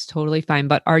not, it's totally fine.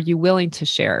 But are you willing to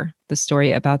share the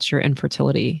story about your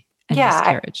infertility and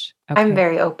miscarriage? I'm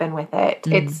very open with it.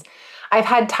 I've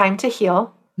had time to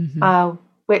heal,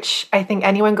 which I think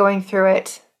anyone going through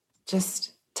it,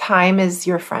 just time is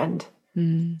your friend.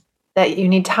 That you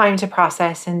need time to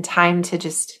process and time to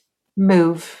just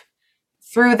move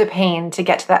through the pain to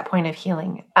get to that point of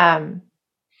healing. But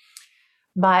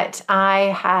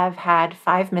I have had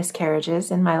 5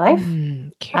 miscarriages in my life.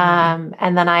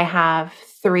 And then I have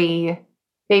 3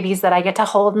 babies that I get to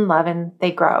hold and love, and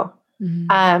they grow.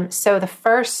 So the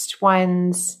first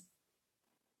ones,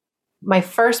 my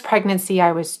first pregnancy,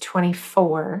 I was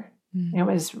 24.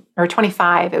 Or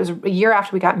 25. It was a year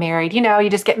after we got married. You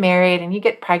just get married and you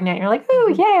get pregnant. And you're like,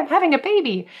 oh, yay, I'm having a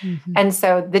baby. And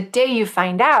so the day you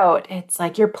find out, it's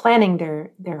like you're planning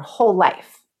their whole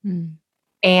life.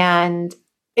 And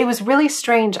it was really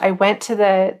strange. I went to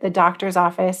the doctor's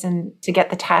office and to get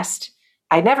the test.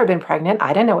 I'd never been pregnant.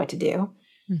 I didn't know what to do.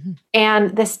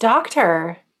 And this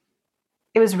doctor,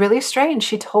 it was really strange.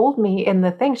 She told me in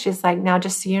the thing, she's like, now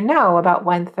just so you know, about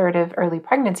 1/3 of early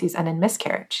pregnancies end in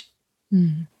miscarriage.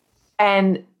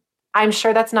 And I'm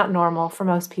sure that's not normal for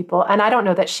most people. And I don't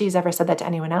know that she's ever said that to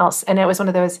anyone else. And it was one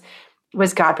of those,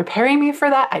 was God preparing me for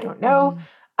that? I don't know.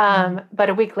 But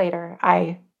a week later,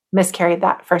 I miscarried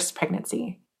that first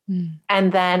pregnancy.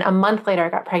 And then a month later, I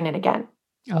got pregnant again.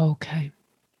 Okay.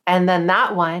 And then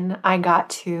that one, I got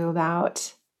to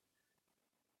about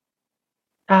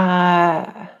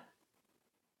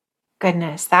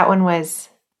Goodness, that one was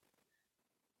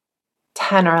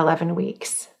 10 or 11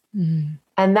 weeks. Mm.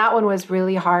 And that one was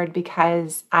really hard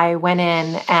because I went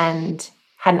in and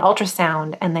had an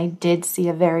ultrasound and they did see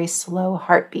a very slow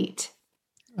heartbeat.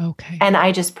 Okay. And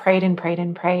I just prayed and prayed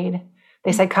and prayed.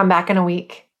 They said, come back in a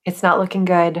week. It's not looking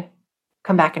good.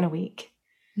 Come back in a week.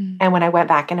 Mm. And when I went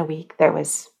back in a week, there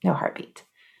was no heartbeat.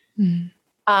 Mm.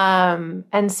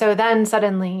 And so then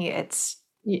suddenly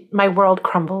my world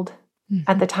crumbled. Mm-hmm.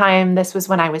 At the time, this was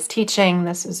when I was teaching.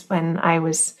 This was when I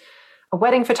was a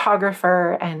wedding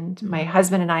photographer, and my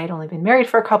husband and I had only been married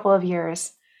for a couple of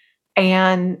years.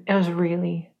 And it was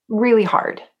really, really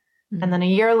hard. Mm. And then a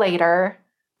year later,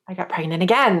 I got pregnant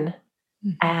again.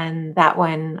 Mm. And that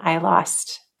one I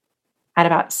lost at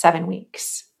about 7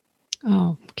 weeks.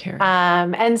 Oh, Carrie.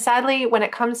 And sadly, when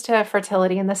it comes to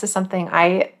fertility, and this is something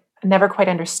I never quite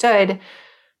understood,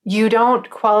 you don't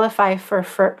qualify for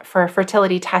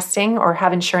fertility testing or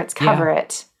have insurance cover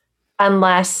it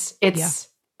unless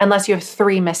unless you have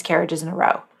 3 miscarriages in a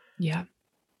row. Yeah.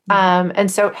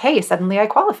 And so, hey, suddenly I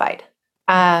qualified.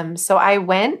 So I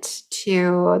went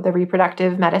to the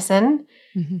reproductive medicine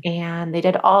and they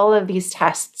did all of these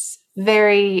tests,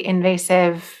 very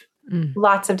invasive,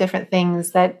 lots of different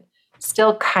things that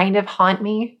still kind of haunt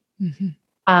me.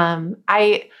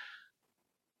 I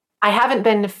haven't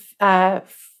been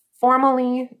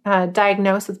formally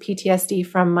diagnosed with PTSD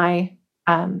from my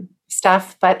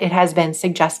stuff, but it has been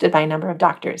suggested by a number of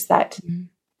doctors that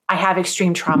I have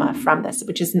extreme trauma from this,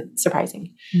 which isn't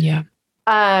surprising. Yeah.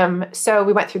 So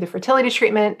we went through the fertility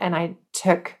treatment and I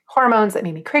took hormones that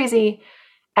made me crazy.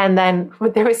 And then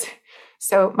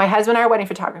so my husband and I are wedding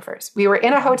photographers. We were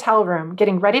in a hotel room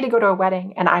getting ready to go to a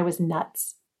wedding and I was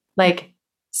nuts, like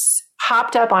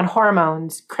hopped up on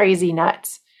hormones, crazy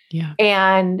nuts. Yeah.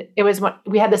 And it was when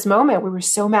we had this moment, we were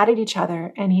so mad at each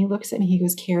other. And he looks at me, he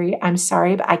goes, Carrie, I'm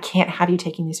sorry, but I can't have you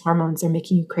taking these hormones. They're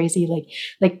making you crazy.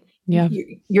 Like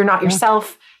you're not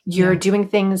yourself. You're doing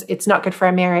things. It's not good for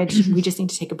our marriage. We just need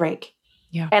to take a break.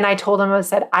 Yeah. And I told him, I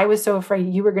said, I was so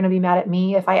afraid you were going to be mad at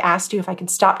me if I asked you if I could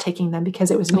stop taking them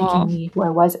because it was making me who I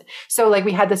was. So like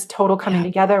we had this total coming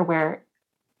together where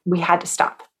we had to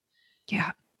stop.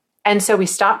 Yeah. And so we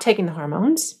stopped taking the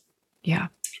hormones. Yeah.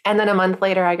 And then a month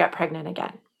later, I got pregnant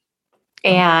again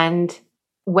and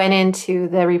went into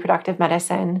the reproductive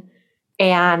medicine.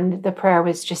 And the prayer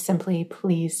was just simply,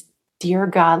 please, dear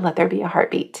God, let there be a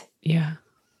heartbeat. Yeah.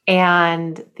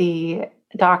 And the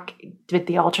doc did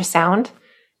the ultrasound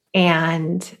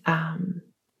and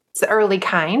it's the early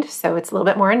kind. So it's a little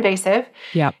bit more invasive.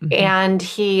 Yeah. And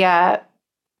he got,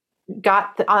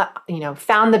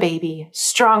 found the baby,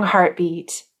 strong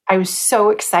heartbeat. I was so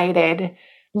excited.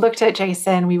 Looked at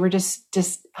Jason. We were just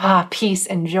peace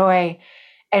and joy.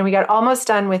 And we got almost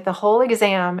done with the whole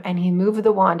exam and he moved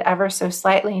the wand ever so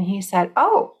slightly. And he said,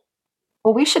 oh,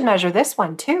 well, we should measure this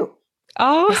one too.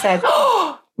 Oh, I said,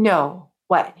 oh, no,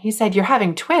 what? He said, you're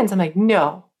having twins. I'm like,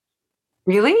 no,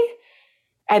 really?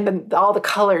 And then all the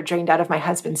color drained out of my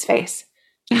husband's face.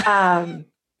 And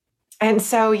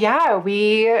so, wow.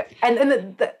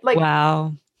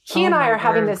 He and I are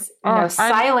having this silent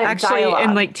I'm actually dialogue.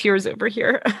 in like tears over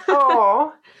here.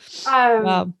 Wow.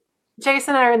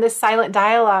 Jason and I are in this silent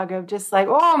dialogue of just like,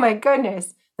 oh my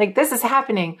goodness, like this is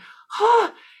happening.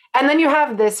 And then you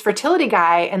have this fertility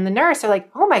guy and the nurse are like,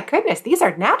 oh my goodness, these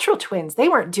are natural twins. They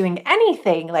weren't doing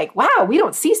anything. Like, wow, we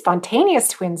don't see spontaneous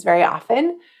twins very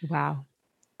often. Wow.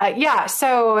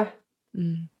 So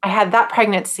I had that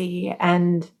pregnancy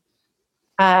and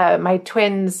my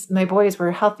twins, my boys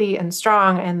were healthy and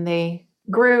strong and they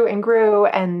grew and grew.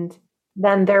 And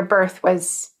then their birth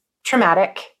was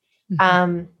traumatic.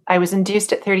 I was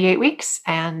induced at 38 weeks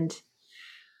and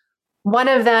one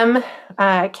of them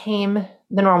came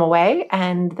the normal way.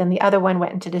 And then the other one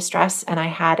went into distress and I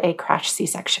had a crash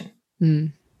C-section.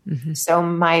 So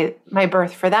my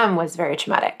birth for them was very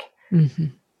traumatic.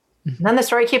 And then the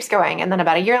story keeps going. And then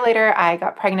about a year later, I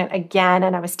got pregnant again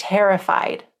and I was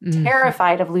terrified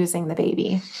of losing the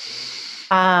baby.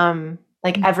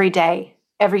 Every day,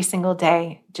 every single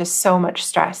day, just so much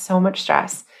stress.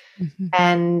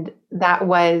 And that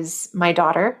was my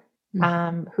daughter,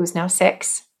 who's now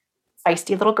 6,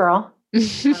 feisty little girl.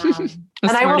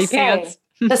 And I will say,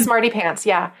 the smarty pants.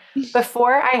 Yeah.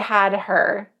 Before I had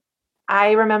her,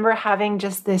 I remember having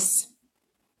just this,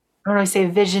 I don't want to say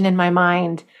vision in my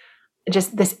mind,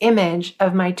 just this image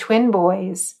of my twin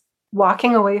boys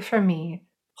walking away from me,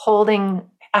 holding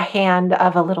a hand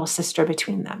of a little sister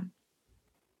between them.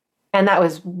 And that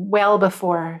was well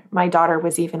before my daughter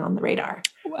was even on the radar.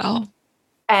 Wow.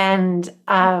 And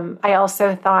I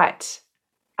also thought,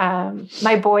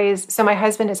 My boys, so my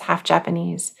husband is half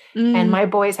Japanese, and my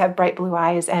boys have bright blue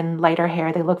eyes and lighter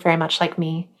hair. They look very much like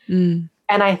me. And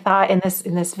I thought in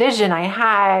this vision I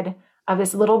had of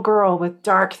this little girl with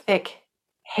dark, thick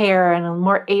hair and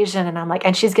more Asian, and I'm like,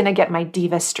 and she's gonna get my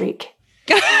diva streak.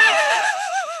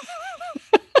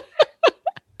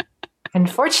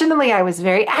 Unfortunately, I was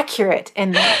very accurate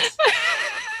in that.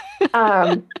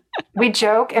 We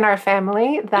joke in our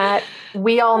family that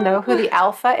we all know who the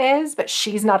alpha is, but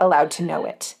she's not allowed to know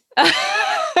it.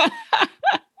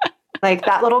 Like,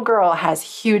 that little girl has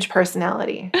huge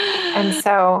personality. And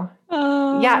so,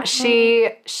 yeah,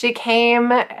 she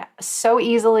came so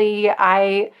easily.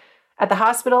 At the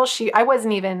hospital, I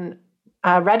wasn't even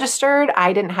registered.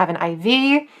 I didn't have an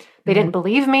IV. They didn't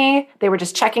believe me. They were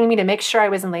just checking me to make sure I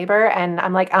was in labor. And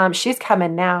I'm like, she's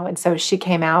coming now. And so she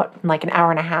came out in like an hour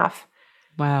and a half.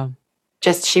 Wow.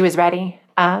 She was ready.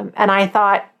 And I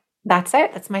thought, that's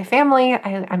it. That's my family.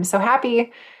 I'm so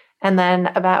happy. And then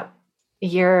about a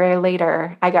year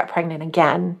later, I got pregnant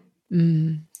again.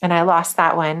 And I lost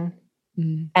that one.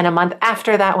 And a month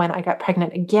after that one, I got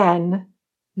pregnant again.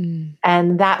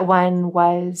 And that one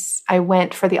I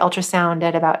went for the ultrasound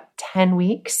at about 10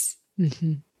 weeks.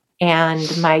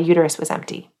 And my uterus was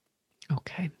empty.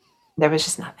 Okay. There was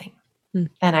just nothing.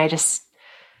 And I just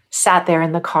sat there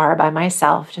in the car by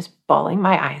myself, just bawling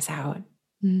my eyes out.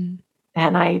 And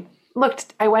I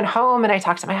went home and I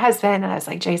talked to my husband and I was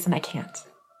like, Jason, I can't.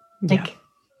 Like,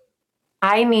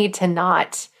 I need to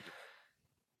not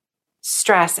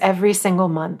stress every single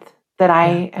month that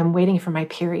I am waiting for my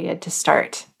period to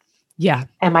start. Yeah.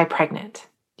 Am I pregnant?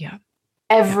 Yeah.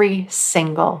 Every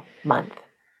single month.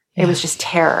 It was just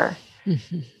terror.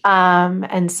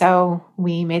 And so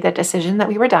we made the decision that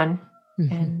we were done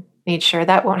and made sure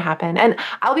that won't happen. And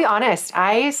I'll be honest,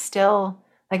 I still,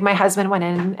 like, my husband went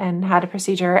in and had a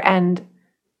procedure, and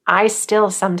I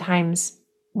still sometimes,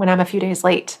 when I'm a few days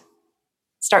late,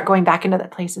 start going back into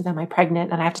that place of, am I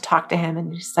pregnant? And I have to talk to him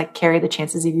and just like, Carrie, the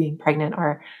chances of you being pregnant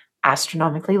are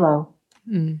astronomically low.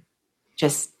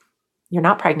 Just, you're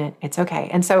not pregnant. It's okay.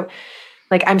 And so,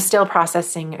 like, I'm still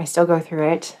processing. I still go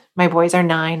through it. My boys are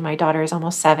 9. My daughter is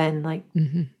almost 7. Like,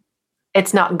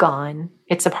 it's not gone.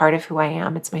 It's a part of who I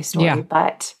am. It's my story.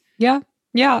 But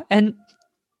and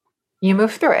you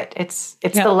move through it. It's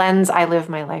the lens I live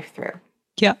my life through.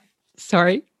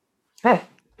 Sorry.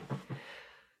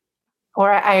 Or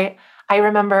I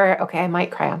remember. Okay, I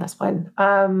might cry on this one.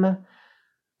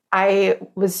 It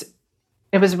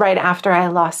was right after I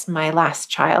lost my last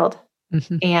child,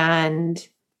 and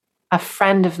a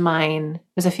friend of mine, it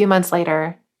was a few months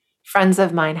later, friends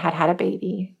of mine had a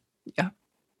baby. Yeah.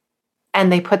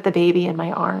 And they put the baby in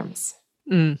my arms.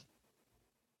 And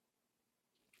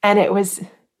it was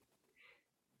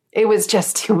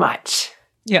just too much.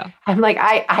 Yeah. I'm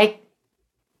like,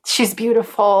 she's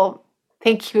beautiful.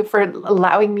 Thank you for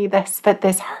allowing me this, but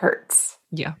this hurts.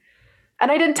 Yeah.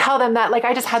 And I didn't tell them that. Like,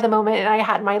 I just had the moment and I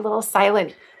had my little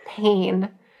silent pain.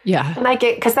 Yeah. And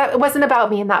because that wasn't about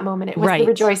me in that moment. It was the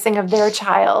rejoicing of their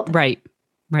child. Right.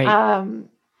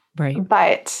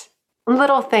 But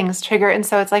little things trigger. And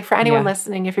so it's like, for anyone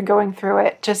listening, if you're going through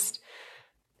it, just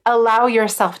allow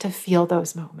yourself to feel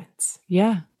those moments.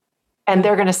 Yeah. And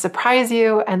they're going to surprise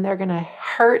you and they're going to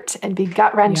hurt and be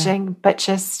gut wrenching, but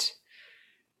just,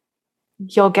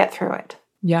 you'll get through it.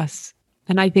 Yes.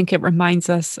 And I think it reminds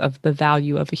us of the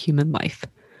value of a human life.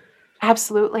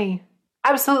 Absolutely.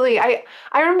 Absolutely. I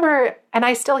remember, and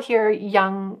I still hear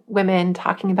young women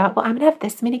talking about, well, I'm going to have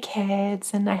this many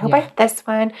kids and I hope I have this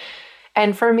one.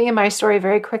 And for me, my story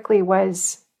very quickly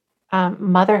was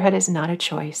motherhood is not a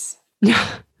choice.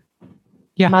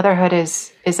 Motherhood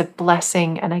is a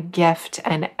blessing and a gift,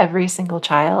 and every single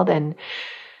child. And,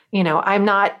 you know, I'm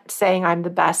not saying I'm the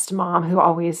best mom who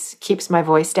always keeps my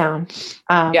voice down.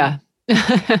 But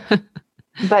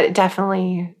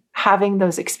definitely having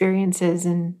those experiences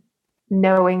and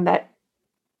knowing that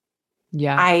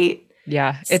I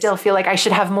still feel like I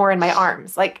should have more in my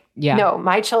arms. Like, no,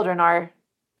 my children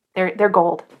they're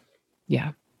gold.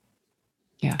 Yeah.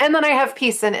 Yeah. And then I have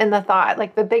peace in the thought,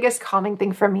 like, the biggest calming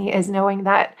thing for me is knowing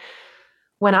that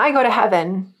when I go to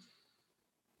heaven,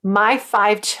 my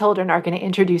 5 children are going to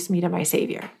introduce me to my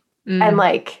Savior. And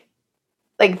like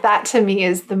that to me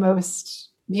is the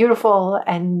most beautiful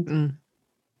and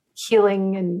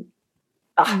healing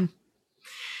and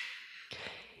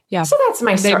yeah. So that's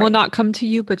my story. They will not come to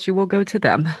you, but you will go to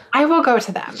them. I will go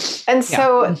to them. And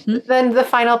so then the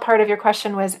final part of your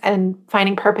question was, and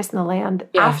finding purpose in the land.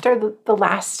 After the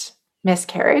last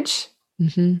miscarriage,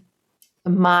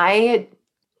 my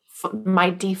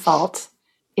default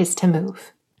is to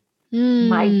move.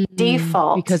 My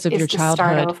default because of your childhood. To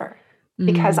start over.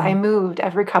 because I moved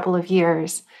every couple of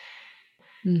years.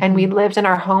 And we lived in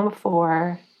our home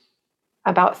for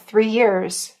about 3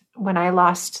 years when I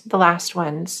lost the last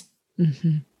ones.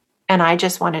 And I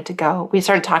just wanted to go. We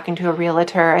started talking to a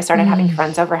realtor. I started having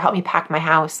friends over, help me pack my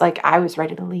house. Like I was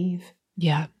ready to leave.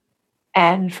 Yeah.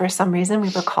 And for some reason we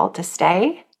were called to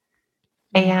stay.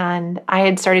 And I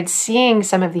had started seeing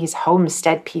some of these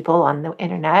homestead people on the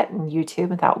internet and YouTube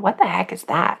and thought, what the heck is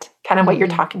that? Kind of what you're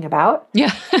talking about.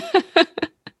 Yeah.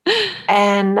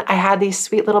 And I had these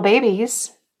sweet little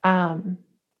babies. My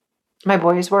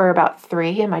boys were about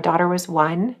 3 and my daughter was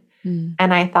 1.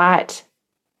 And I thought,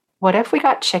 what if we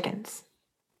got chickens?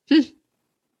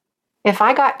 If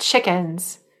I got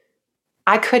chickens,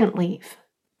 I couldn't leave.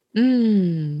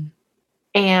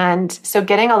 And so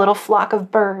getting a little flock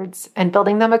of birds and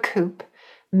building them a coop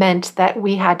meant that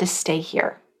we had to stay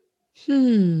here.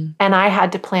 And I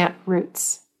had to plant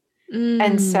roots.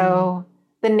 And so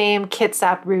the name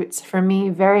Kitsap Roots for me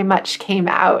very much came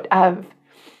out of,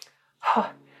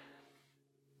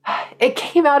 it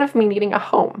came out of me needing a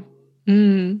home.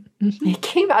 It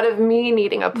came out of me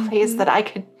needing a place that I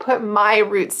could put my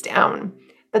roots down,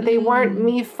 that they weren't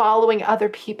me following other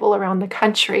people around the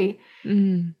country.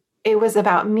 It was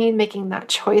about me making that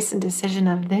choice and decision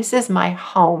of this is my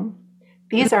home.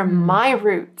 These are my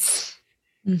roots.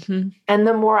 And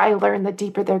the more I learn, the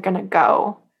deeper they're going to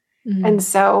go. And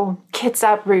so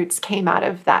Kitsap Roots came out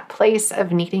of that place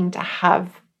of needing to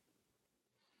have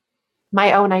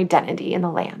my own identity in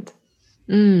the land.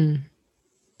 And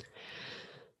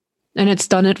it's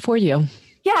done it for you.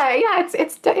 Yeah,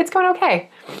 it's going okay.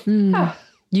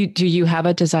 Do you have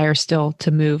a desire still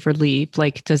to move or leave?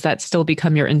 Like, does that still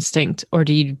become your instinct, or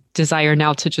do you desire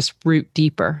now to just root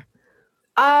deeper?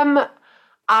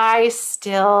 I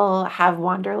still have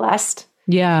wanderlust.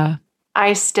 Yeah.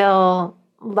 I still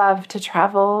love to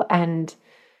travel. And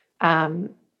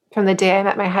from the day I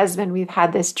met my husband, we've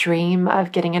had this dream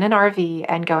of getting in an RV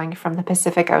and going from the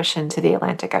Pacific Ocean to the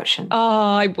Atlantic Ocean.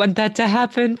 Oh, I want that to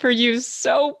happen for you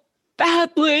so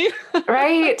badly.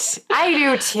 Right? I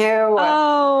do too.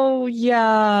 Oh,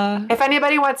 yeah. If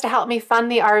anybody wants to help me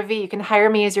fund the RV, you can hire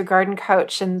me as your garden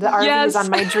coach, and the RV is on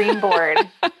my dream board.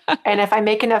 And if I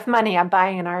make enough money, I'm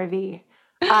buying an RV.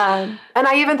 And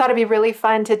I even thought it'd be really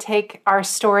fun to take our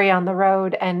story on the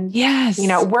road and,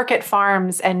 work at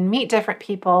farms and meet different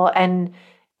people and,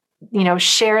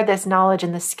 share this knowledge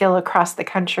and the skill across the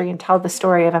country and tell the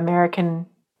story of American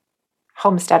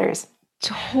homesteaders.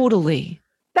 Totally.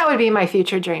 That would be my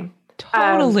future dream.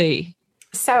 Totally.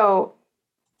 So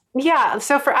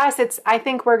for us, I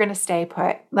think we're going to stay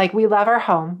put. Like, we love our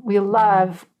home. We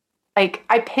love, I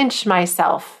pinch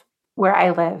myself where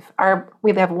I live.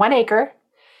 We have 1 acre.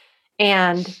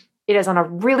 And it is on a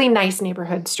really nice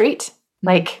neighborhood street,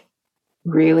 like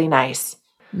really nice.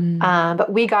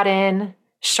 But we got in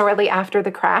shortly after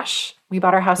the crash. We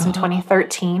bought our house in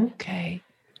 2013. Okay.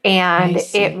 And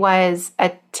it was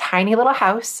a tiny little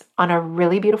house on a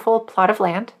really beautiful plot of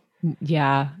land.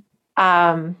 Yeah.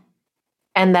 And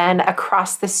then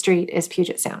across the street is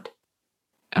Puget Sound.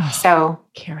 Oh, so,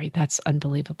 Carrie, that's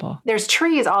unbelievable. There's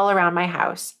trees all around my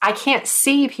house. I can't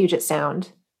see Puget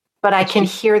Sound, but I can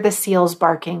hear the seals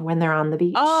barking when they're on the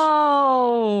beach.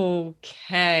 Oh,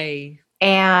 okay.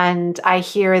 And I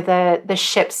hear the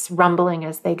ships rumbling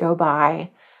as they go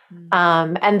by.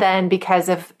 And then because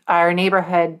of our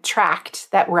neighborhood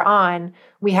tract that we're on,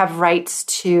 we have rights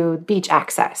to beach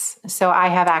access. So I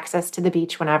have access to the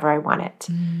beach whenever I want it.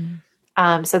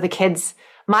 So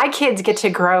my kids get to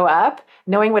grow up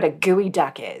knowing what a gooey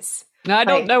duck is. I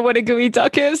don't know what a gooey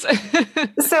duck is.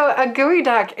 So a gooey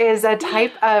duck is a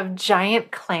type of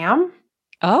giant clam.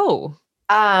 Oh.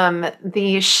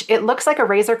 It looks like a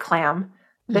razor clam.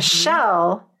 The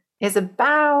shell is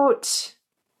about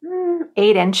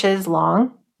 8 inches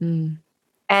long.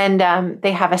 And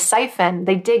they have a siphon.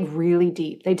 They dig really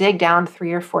deep. They dig down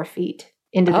 3 or 4 feet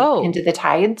into the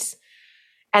tides.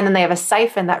 And then they have a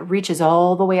siphon that reaches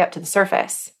all the way up to the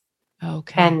surface.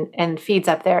 Okay. And feeds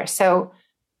up there. So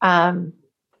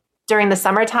during the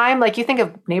summertime, like you think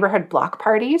of neighborhood block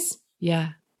parties. Yeah.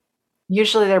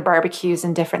 Usually they're barbecues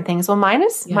and different things. Well, mine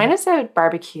is a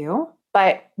barbecue,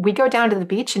 but we go down to the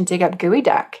beach and dig up gooey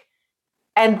duck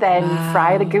and then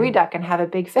fry the gooey duck and have a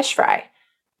big fish fry.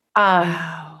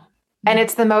 And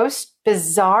it's the most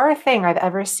bizarre thing I've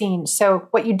ever seen. So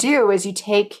what you do is you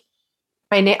take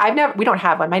we don't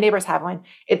have one. My neighbors have one.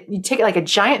 You take like a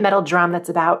giant metal drum that's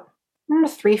about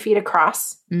 3 feet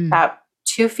across, about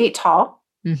 2 feet tall.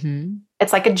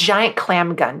 It's like a giant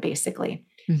clam gun, basically.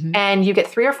 And you get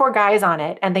 3 or 4 guys on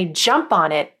it, and they jump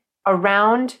on it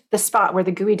around the spot where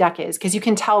the gooey duck is, because you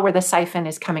can tell where the siphon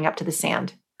is coming up to the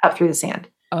sand. up through the sand.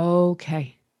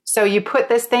 Okay. So you put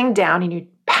this thing down and you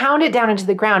pound it down into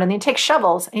the ground, and then you take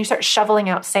shovels and you start shoveling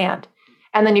out sand.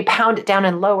 And then you pound it down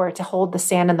and lower to hold the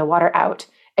sand and the water out.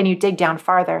 And you dig down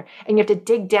farther, and you have to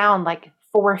dig down like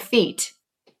 4 feet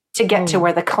to get to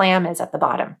where the clam is at the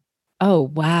bottom. Oh,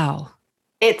 wow.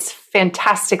 It's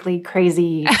fantastically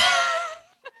crazy.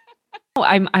 Oh,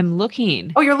 I'm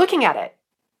looking. Oh, you're looking at it.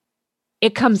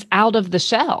 It comes out of the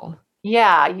shell.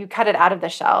 Yeah, you cut it out of the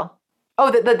shell.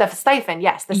 Oh, the siphon.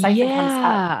 Yes, the siphon comes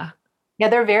up. Yeah,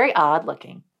 they're very odd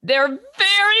looking. They're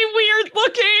very weird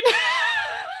looking.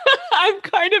 I'm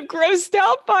kind of grossed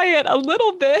out by it a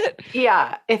little bit.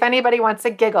 Yeah. If anybody wants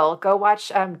a giggle, go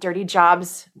watch Dirty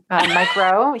Jobs, Mike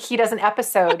Rowe. He does an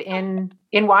episode in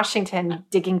Washington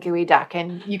digging gooey duck,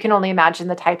 and you can only imagine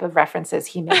the type of references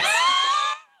he makes.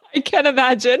 I can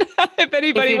imagine. If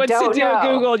anybody wants to do a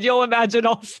Google, you'll imagine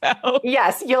also.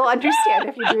 Yes, you'll understand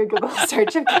if you do a Google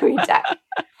search of gooey duck.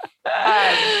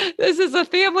 This is a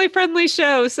family-friendly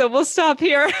show, so we'll stop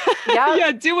here. Yep.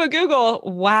 Yeah, do a Google.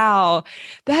 Wow,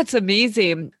 that's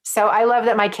amazing. So I love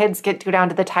that my kids get to go down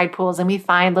to the tide pools, and we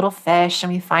find little fish,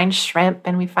 and we find shrimp,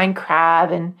 and we find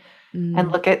crab, and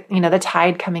look at the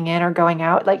tide coming in or going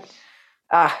out. Like,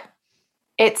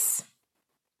 it's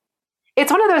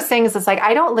one of those things that's like,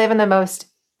 I don't live in the most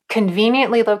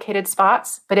conveniently located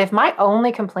spots, but if my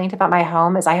only complaint about my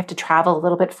home is I have to travel a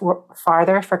little bit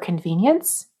farther for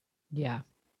convenience, yeah,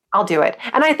 I'll do it.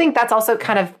 And I think that's also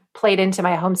kind of played into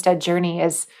my homestead journey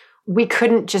is we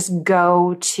couldn't just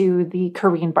go to the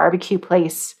Korean barbecue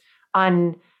place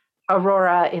on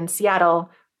Aurora in Seattle.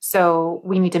 So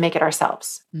we need to make it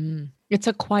ourselves. It's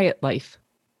a quiet life.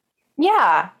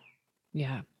 Yeah.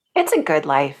 Yeah. It's a good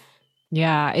life.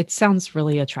 Yeah. It sounds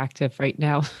really attractive right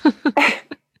now.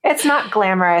 It's not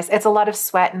glamorous. It's a lot of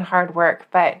sweat and hard work,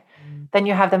 but then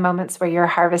you have the moments where you're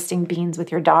harvesting beans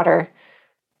with your daughter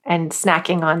and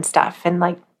snacking on stuff. And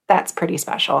like, that's pretty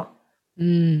special.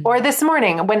 Or this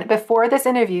morning, before this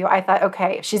interview, I thought,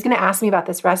 okay, if she's going to ask me about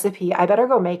this recipe, I better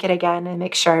go make it again and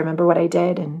make sure I remember what I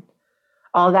did and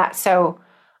all that. So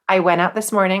I went out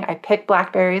this morning. I picked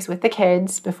blackberries with the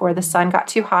kids before the sun got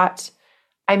too hot.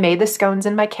 I made the scones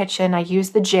in my kitchen. I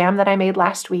used the jam that I made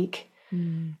last week.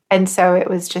 And so it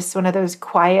was just one of those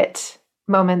quiet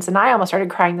moments. And I almost started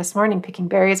crying this morning picking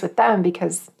berries with them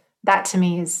because that to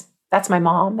me that's my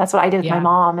mom. That's what I did with my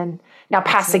mom. And now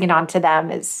passing it on to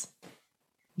them is,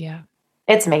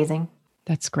 it's amazing.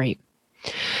 That's great.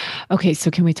 Okay. So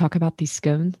can we talk about these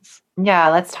scones? Yeah,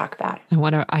 let's talk about it.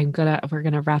 We're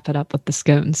going to wrap it up with the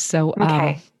scones. So,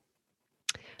 okay.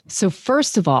 So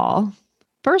first of all,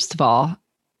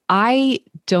 I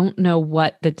don't know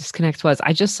what the disconnect was.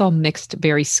 I just saw mixed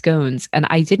berry scones, and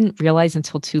I didn't realize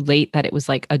until too late that it was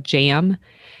like a jam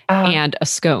and a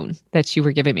scone that you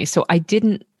were giving me. So I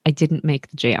didn't make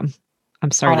the jam.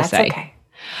 I'm sorry to say. Okay.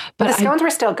 But the scones were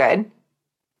still good.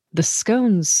 The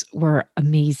scones were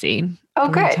amazing. Oh,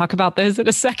 good. We'll talk about those in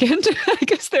a second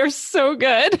because they're so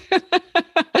good.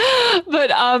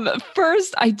 But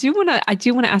first, I do want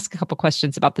to ask a couple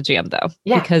questions about the jam, though.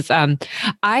 Yeah. Because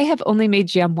I have only made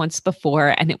jam once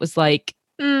before, and it was like,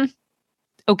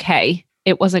 okay,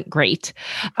 it wasn't great.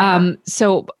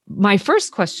 So my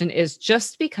first question is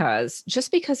just because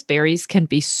berries can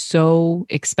be so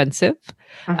expensive,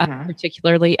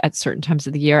 particularly at certain times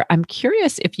of the year, I'm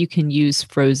curious if you can use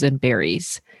frozen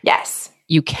berries. Yes.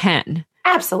 You can.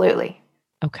 Absolutely.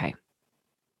 Okay.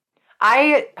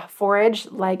 I forage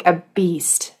like a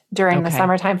beast during the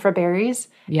summertime for berries.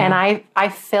 Yeah. And I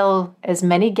fill as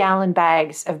many gallon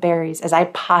bags of berries as I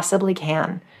possibly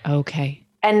can. Okay.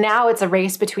 And now it's a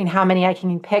race between how many I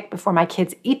can pick before my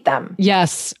kids eat them.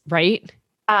 Yes, right?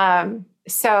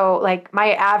 So like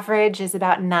my average is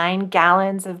about 9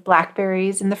 gallons of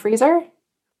blackberries in the freezer.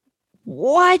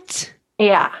 What?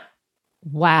 Yeah.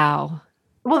 Wow.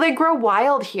 Well, they grow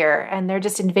wild here and they're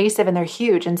just invasive and they're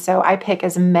huge. And so I pick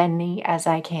as many as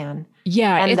I can.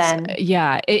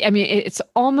 Yeah. It's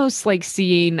almost like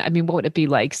seeing, what would it be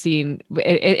like seeing,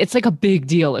 it's like a big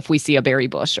deal if we see a berry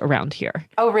bush around here.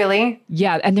 Oh, really?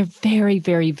 Yeah. And they're very,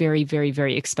 very, very, very,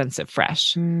 very expensive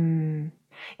fresh.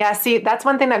 Yeah. See, that's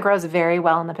one thing that grows very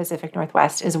well in the Pacific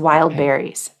Northwest is wild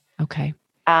berries. Okay.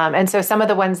 And so some of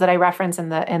the ones that I reference in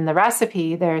the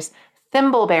recipe, there's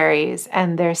thimbleberries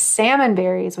and there's salmon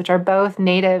berries, which are both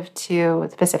native to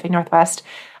the Pacific Northwest.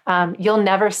 You'll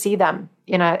never see them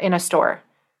in a store.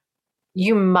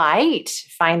 You might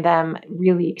find them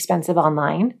really expensive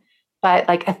online, but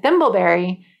like a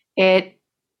thimbleberry, it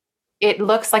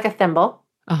looks like a thimble.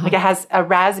 Like it has a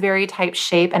raspberry type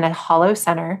shape and a hollow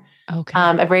center. Okay.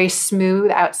 A very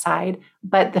smooth outside,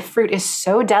 but the fruit is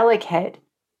so delicate.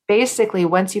 basically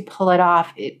once you pull it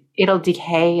off, it'll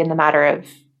decay in the matter of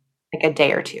like a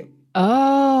day or two.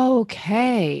 Oh,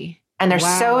 okay. And they're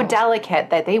so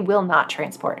delicate that they will not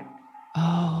transport.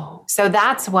 Oh. So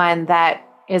that's one that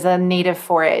is a native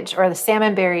forage. Or the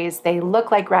salmon berries, they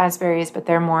look like raspberries, but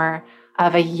they're more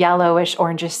of a yellowish,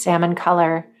 orangish salmon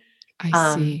color.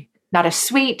 I see. Not as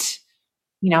sweet,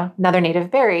 another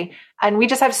native berry. And we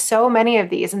just have so many of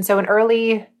these. And so in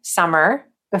early summer,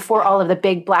 before all of the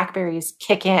big blackberries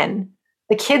kick in,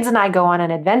 the kids and I go on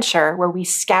an adventure where we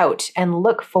scout and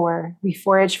we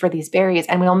forage for these berries,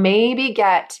 and we'll maybe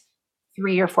get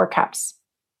 3 or 4 cups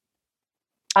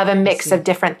of a mix of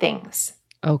different things.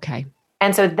 Okay.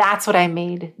 And so that's what I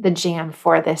made the jam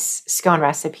for this scone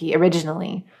recipe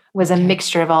originally, was a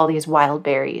mixture of all these wild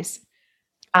berries.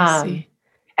 And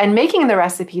making the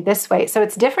recipe this way. So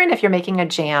it's different if you're making a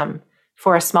jam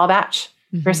for a small batch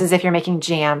versus if you're making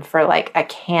jam for like a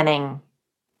canning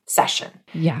session.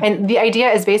 Yeah. And the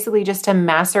idea is basically just to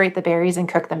macerate the berries and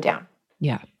cook them down.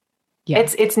 Yeah.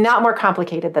 It's not more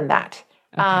complicated than that.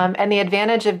 Okay. And the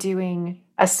advantage of doing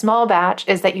a small batch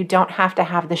is that you don't have to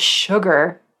have the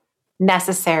sugar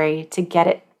necessary to get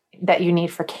it that you need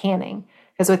for canning.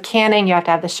 Because with canning, you have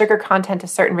to have the sugar content a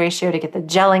certain ratio to get the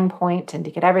gelling point and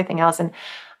to get everything else. And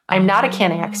I'm not a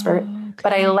canning expert,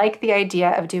 but I like the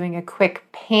idea of doing a quick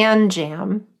pan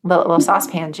jam, little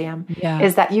saucepan jam,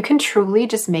 is that you can truly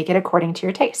just make it according to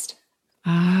your taste.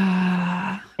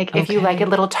 If you like it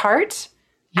a little tart,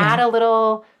 add a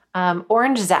little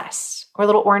orange zest or a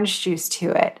little orange juice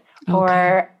to it,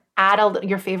 or add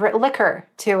your favorite liquor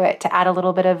to it to add a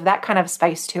little bit of that kind of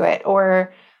spice to it,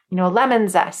 or lemon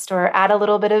zest, or add a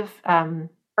little bit of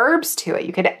herbs to it.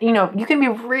 You could, you can be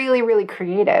really, really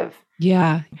creative.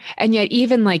 Yeah. And yet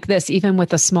even like this, even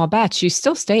with a small batch,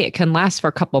 it can last for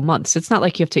a couple months. It's not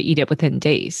like you have to eat it within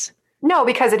days. No,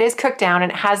 because it is cooked down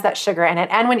and it has that sugar in it.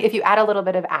 And if you add a little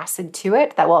bit of acid to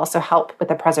it, that will also help with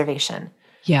the preservation.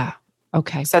 Yeah.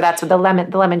 Okay. So that's what the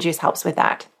lemon juice helps with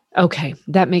that. Okay.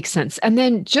 That makes sense. And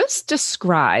then just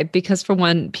describe, because for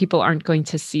one, people aren't going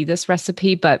to see this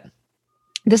recipe, but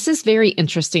this is very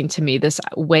interesting to me, this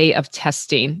way of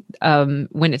testing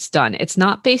when it's done. It's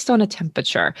not based on a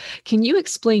temperature. Can you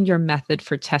explain your method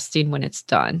for testing when it's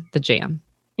done, the jam?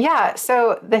 Yeah.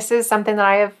 So this is something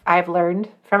that I've learned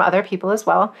from other people as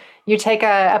well. You take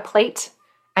a plate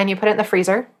and you put it in the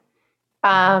freezer,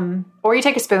 or you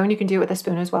take a spoon. You can do it with a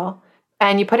spoon as well.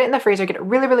 And you put it in the freezer, get it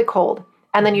really, really cold.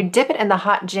 And then you dip it in the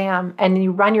hot jam and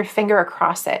you run your finger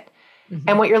across it.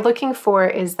 And what you're looking for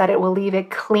is that it will leave a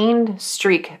clean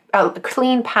streak, a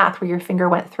clean path where your finger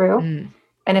went through.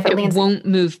 And if it won't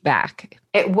move back.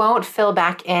 It won't fill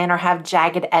back in or have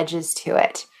jagged edges to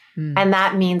it. And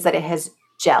that means that it has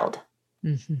gelled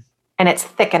and it's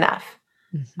thick enough.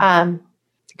 Got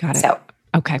it. So.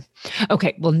 Okay.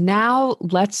 Well, now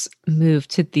let's move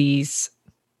to these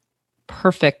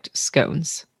perfect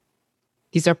scones.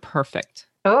 These are perfect.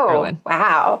 Oh, Carilyn.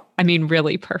 Wow. I mean,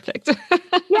 really perfect.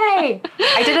 Yay.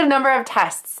 I did a number of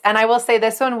tests, and I will say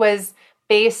this one was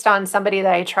based on somebody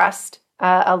that I trust,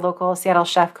 a local Seattle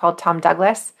chef called Tom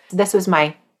Douglas. This was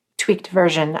my tweaked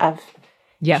version of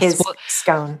his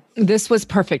scone. This was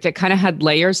perfect. It kind of had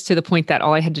layers to the point that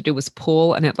all I had to do was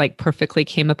pull and it like perfectly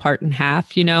came apart in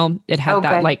half. It had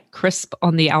that like crisp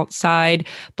on the outside,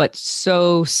 but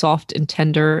so soft and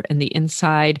tender in the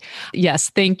inside.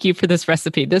 Yes. Thank you for this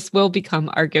recipe. This will become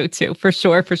our go-to for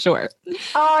sure.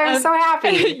 Oh, I'm so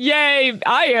happy. Yay.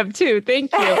 I am too.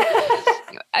 Thank you.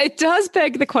 It does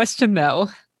beg the question though.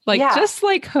 Just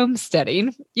like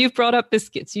homesteading, you've brought up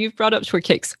biscuits, you've brought up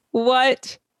shortcakes.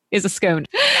 What is a scone?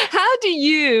 How do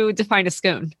you define a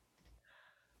scone?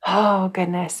 Oh,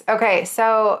 goodness. Okay.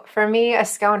 So for me, a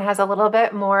scone has a little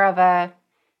bit more of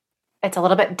it's a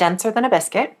little bit denser than a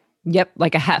biscuit. Yep.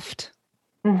 Like a heft.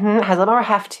 It has a little more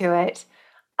heft to it.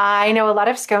 I know a lot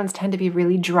of scones tend to be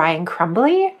really dry and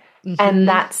crumbly, and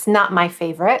that's not my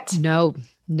favorite. No.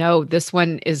 This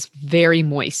one is very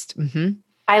moist.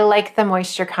 I like the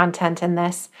moisture content in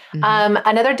this.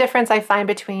 Another difference I find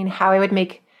between how I would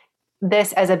make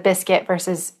this as a biscuit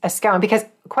versus a scone, because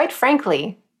quite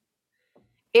frankly,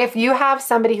 if you have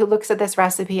somebody who looks at this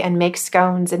recipe and makes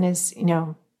scones and is,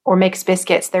 or makes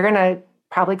biscuits, they're going to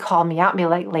probably call me out and be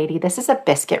like, lady, this is a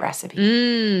biscuit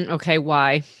recipe. Okay.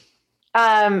 Why?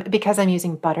 Because I'm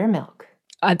using buttermilk.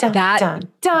 Dun.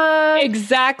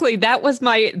 Exactly. That was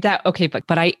okay.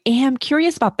 But I am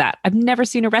curious about that. I've never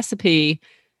seen a recipe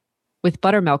with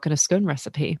buttermilk in a scone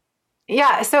recipe.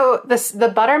 Yeah, so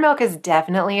the buttermilk is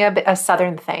definitely a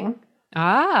Southern thing.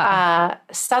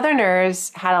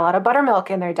 Southerners had a lot of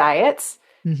buttermilk in their diets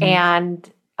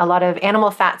and a lot of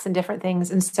animal fats and different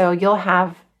things. And so you'll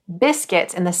have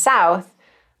biscuits in the South,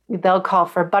 they'll call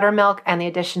for buttermilk and the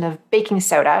addition of baking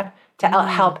soda to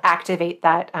help activate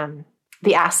that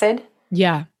the acid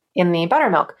in the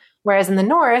buttermilk. Whereas in the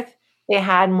North, they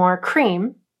had more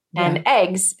cream and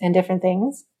eggs and different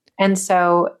things. And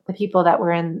so the people that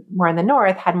were more in the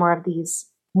North had more of these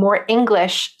more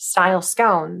English style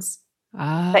scones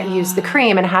that use the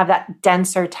cream and have that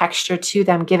denser texture to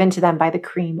them given to them by the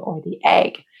cream or the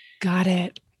egg. Got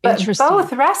it. But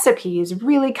both recipes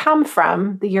really come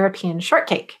from the European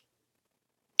shortcake.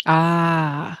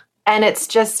 And it's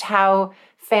just how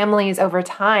families over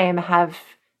time have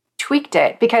tweaked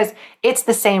it, because it's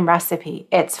the same recipe.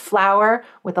 It's flour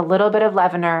with a little bit of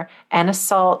leavener and a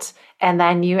salt, and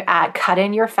then you cut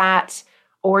in your fat,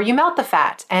 or you melt the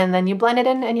fat, and then you blend it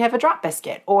in and you have a drop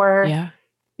biscuit. Or,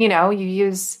 you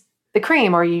use the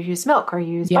cream, or you use milk, or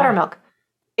you use buttermilk.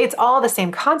 It's all the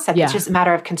same concept. It's just a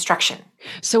matter of construction.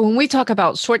 So when we talk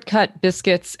about shortcut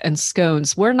biscuits and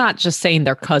scones, we're not just saying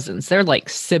they're cousins. They're like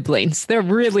siblings. They're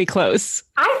really close.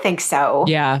 I think so.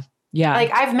 Yeah. Yeah.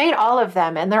 Like, I've made all of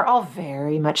them and they're all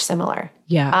very much similar.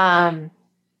 Yeah.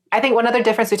 I think one other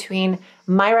difference between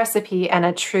my recipe and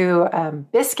a true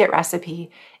biscuit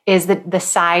recipe is the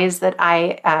size that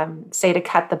I say to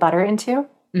cut the butter into.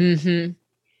 Mm-hmm.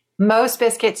 Most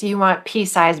biscuits, you want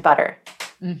pea-sized butter.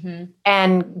 Mm-hmm.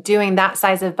 And doing that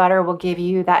size of butter will give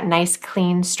you that nice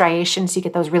clean striation, so you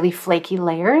get those really flaky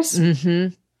layers.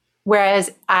 Mm-hmm. Whereas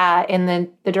in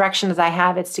the directions I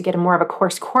have, it's to get more of a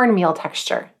coarse cornmeal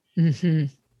texture. Mm-hmm.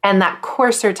 And that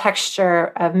coarser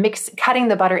texture of cutting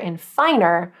the butter in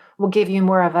finer will give you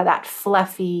more of that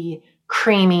fluffy,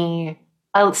 creamy,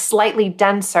 slightly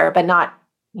denser, but not,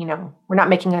 we're not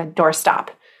making a doorstop.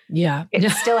 Yeah. It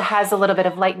still has a little bit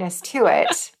of lightness to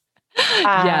it.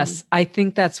 Yes, I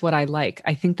think that's what I like.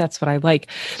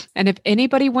 And if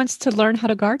anybody wants to learn how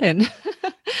to garden,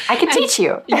 I can teach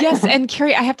you. Yes. And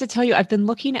Carrie, I have to tell you, I've been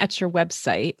looking at your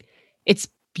website. It's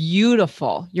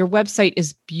beautiful. Your website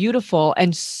is beautiful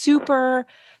and super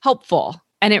helpful.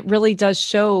 And it really does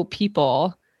show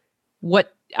people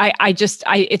what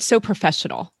it's so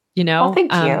professional. Well,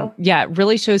 thank you. Yeah, it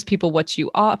really shows people what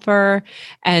you offer.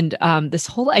 And this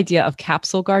whole idea of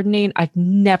capsule gardening, I've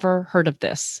never heard of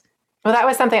this. Well, that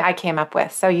was something I came up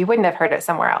with, so you wouldn't have heard it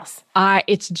somewhere else.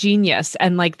 It's genius.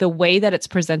 And like the way that it's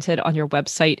presented on your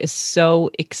website is so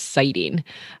exciting.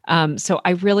 So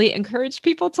I really encourage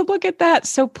people to look at that.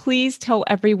 So please tell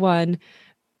everyone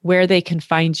where they can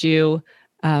find you,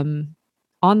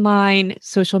 online,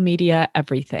 social media,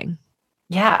 everything.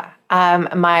 Yeah.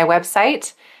 My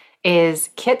website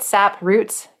is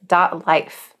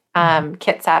kitsaproots.life.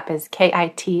 Kitsap is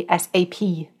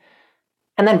KITSAP.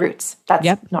 And then roots.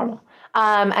 That's normal.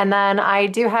 And then I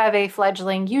do have a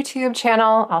fledgling YouTube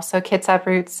channel, also Kitsap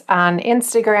Roots on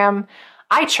Instagram.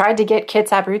 I tried to get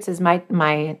Kitsap Roots as my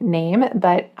name,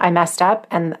 but I messed up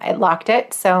and I locked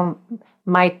it. So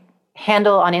my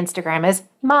handle on Instagram is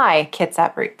my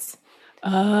Kitsap Roots.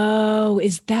 Oh,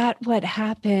 is that what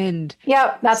happened?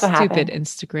 Yep, that's what happened. Stupid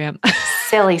Instagram.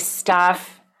 Silly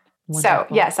stuff. Wonderful.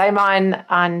 So yes, I'm on,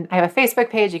 I have a Facebook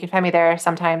page. You can find me there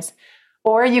sometimes.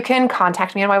 Or you can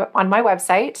contact me on my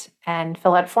website and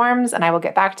fill out forms, and I will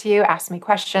get back to you, ask me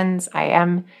questions. I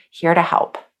am here to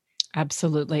help.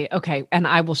 Absolutely. Okay. And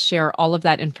I will share all of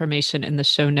that information in the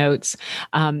show notes.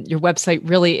 Your website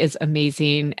really is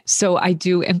amazing. So I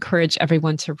do encourage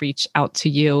everyone to reach out to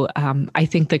you. I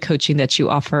think the coaching that you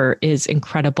offer is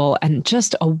incredible and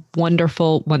just a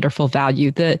wonderful, wonderful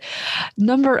value. The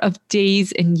number of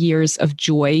days and years of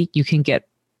joy you can get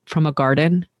from a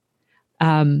garden,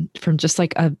 from just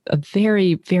like a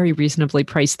very, very reasonably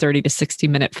priced 30 to 60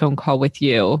 minute phone call with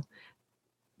you.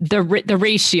 The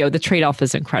ratio, the trade-off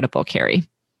is incredible, Carrie.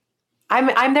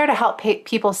 I'm there to help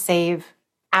people save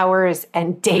hours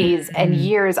and days and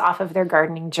years off of their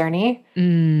gardening journey.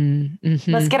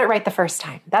 Mm-hmm. Let's get it right the first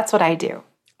time. That's what I do.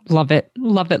 Love it.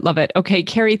 Love it. Love it. Okay,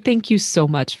 Carrie, thank you so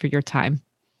much for your time.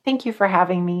 Thank you for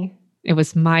having me. It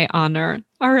was my honor.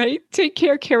 All right. Take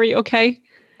care, Carrie. Okay.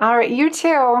 All right. You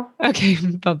too. Okay.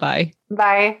 Bye-bye.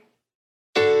 Bye.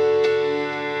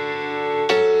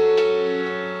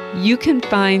 You can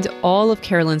find all of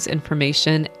Carilyn's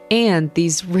information and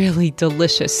these really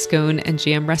delicious scone and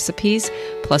jam recipes,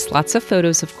 plus lots of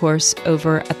photos, of course,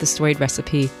 over at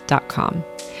thestoriedrecipe.com.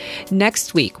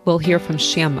 Next week, we'll hear from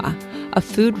Shyama, a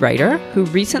food writer who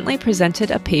recently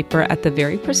presented a paper at the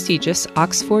very prestigious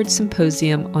Oxford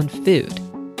Symposium on Food.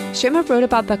 Shyama wrote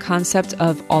about the concept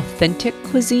of authentic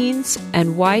cuisines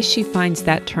and why she finds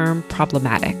that term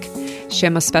problematic.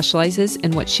 Shama specializes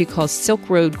in what she calls Silk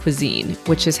Road cuisine,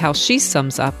 which is how she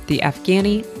sums up the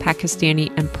Afghani,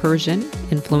 Pakistani, and Persian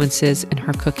influences in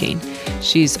her cooking.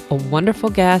 She's a wonderful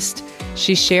guest.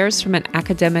 She shares from an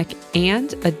academic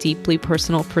and a deeply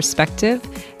personal perspective.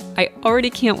 I already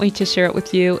can't wait to share it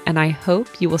with you, and I hope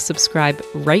you will subscribe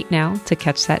right now to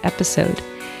catch that episode.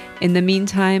 In the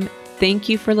meantime, thank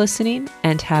you for listening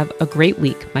and have a great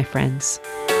week, my friends.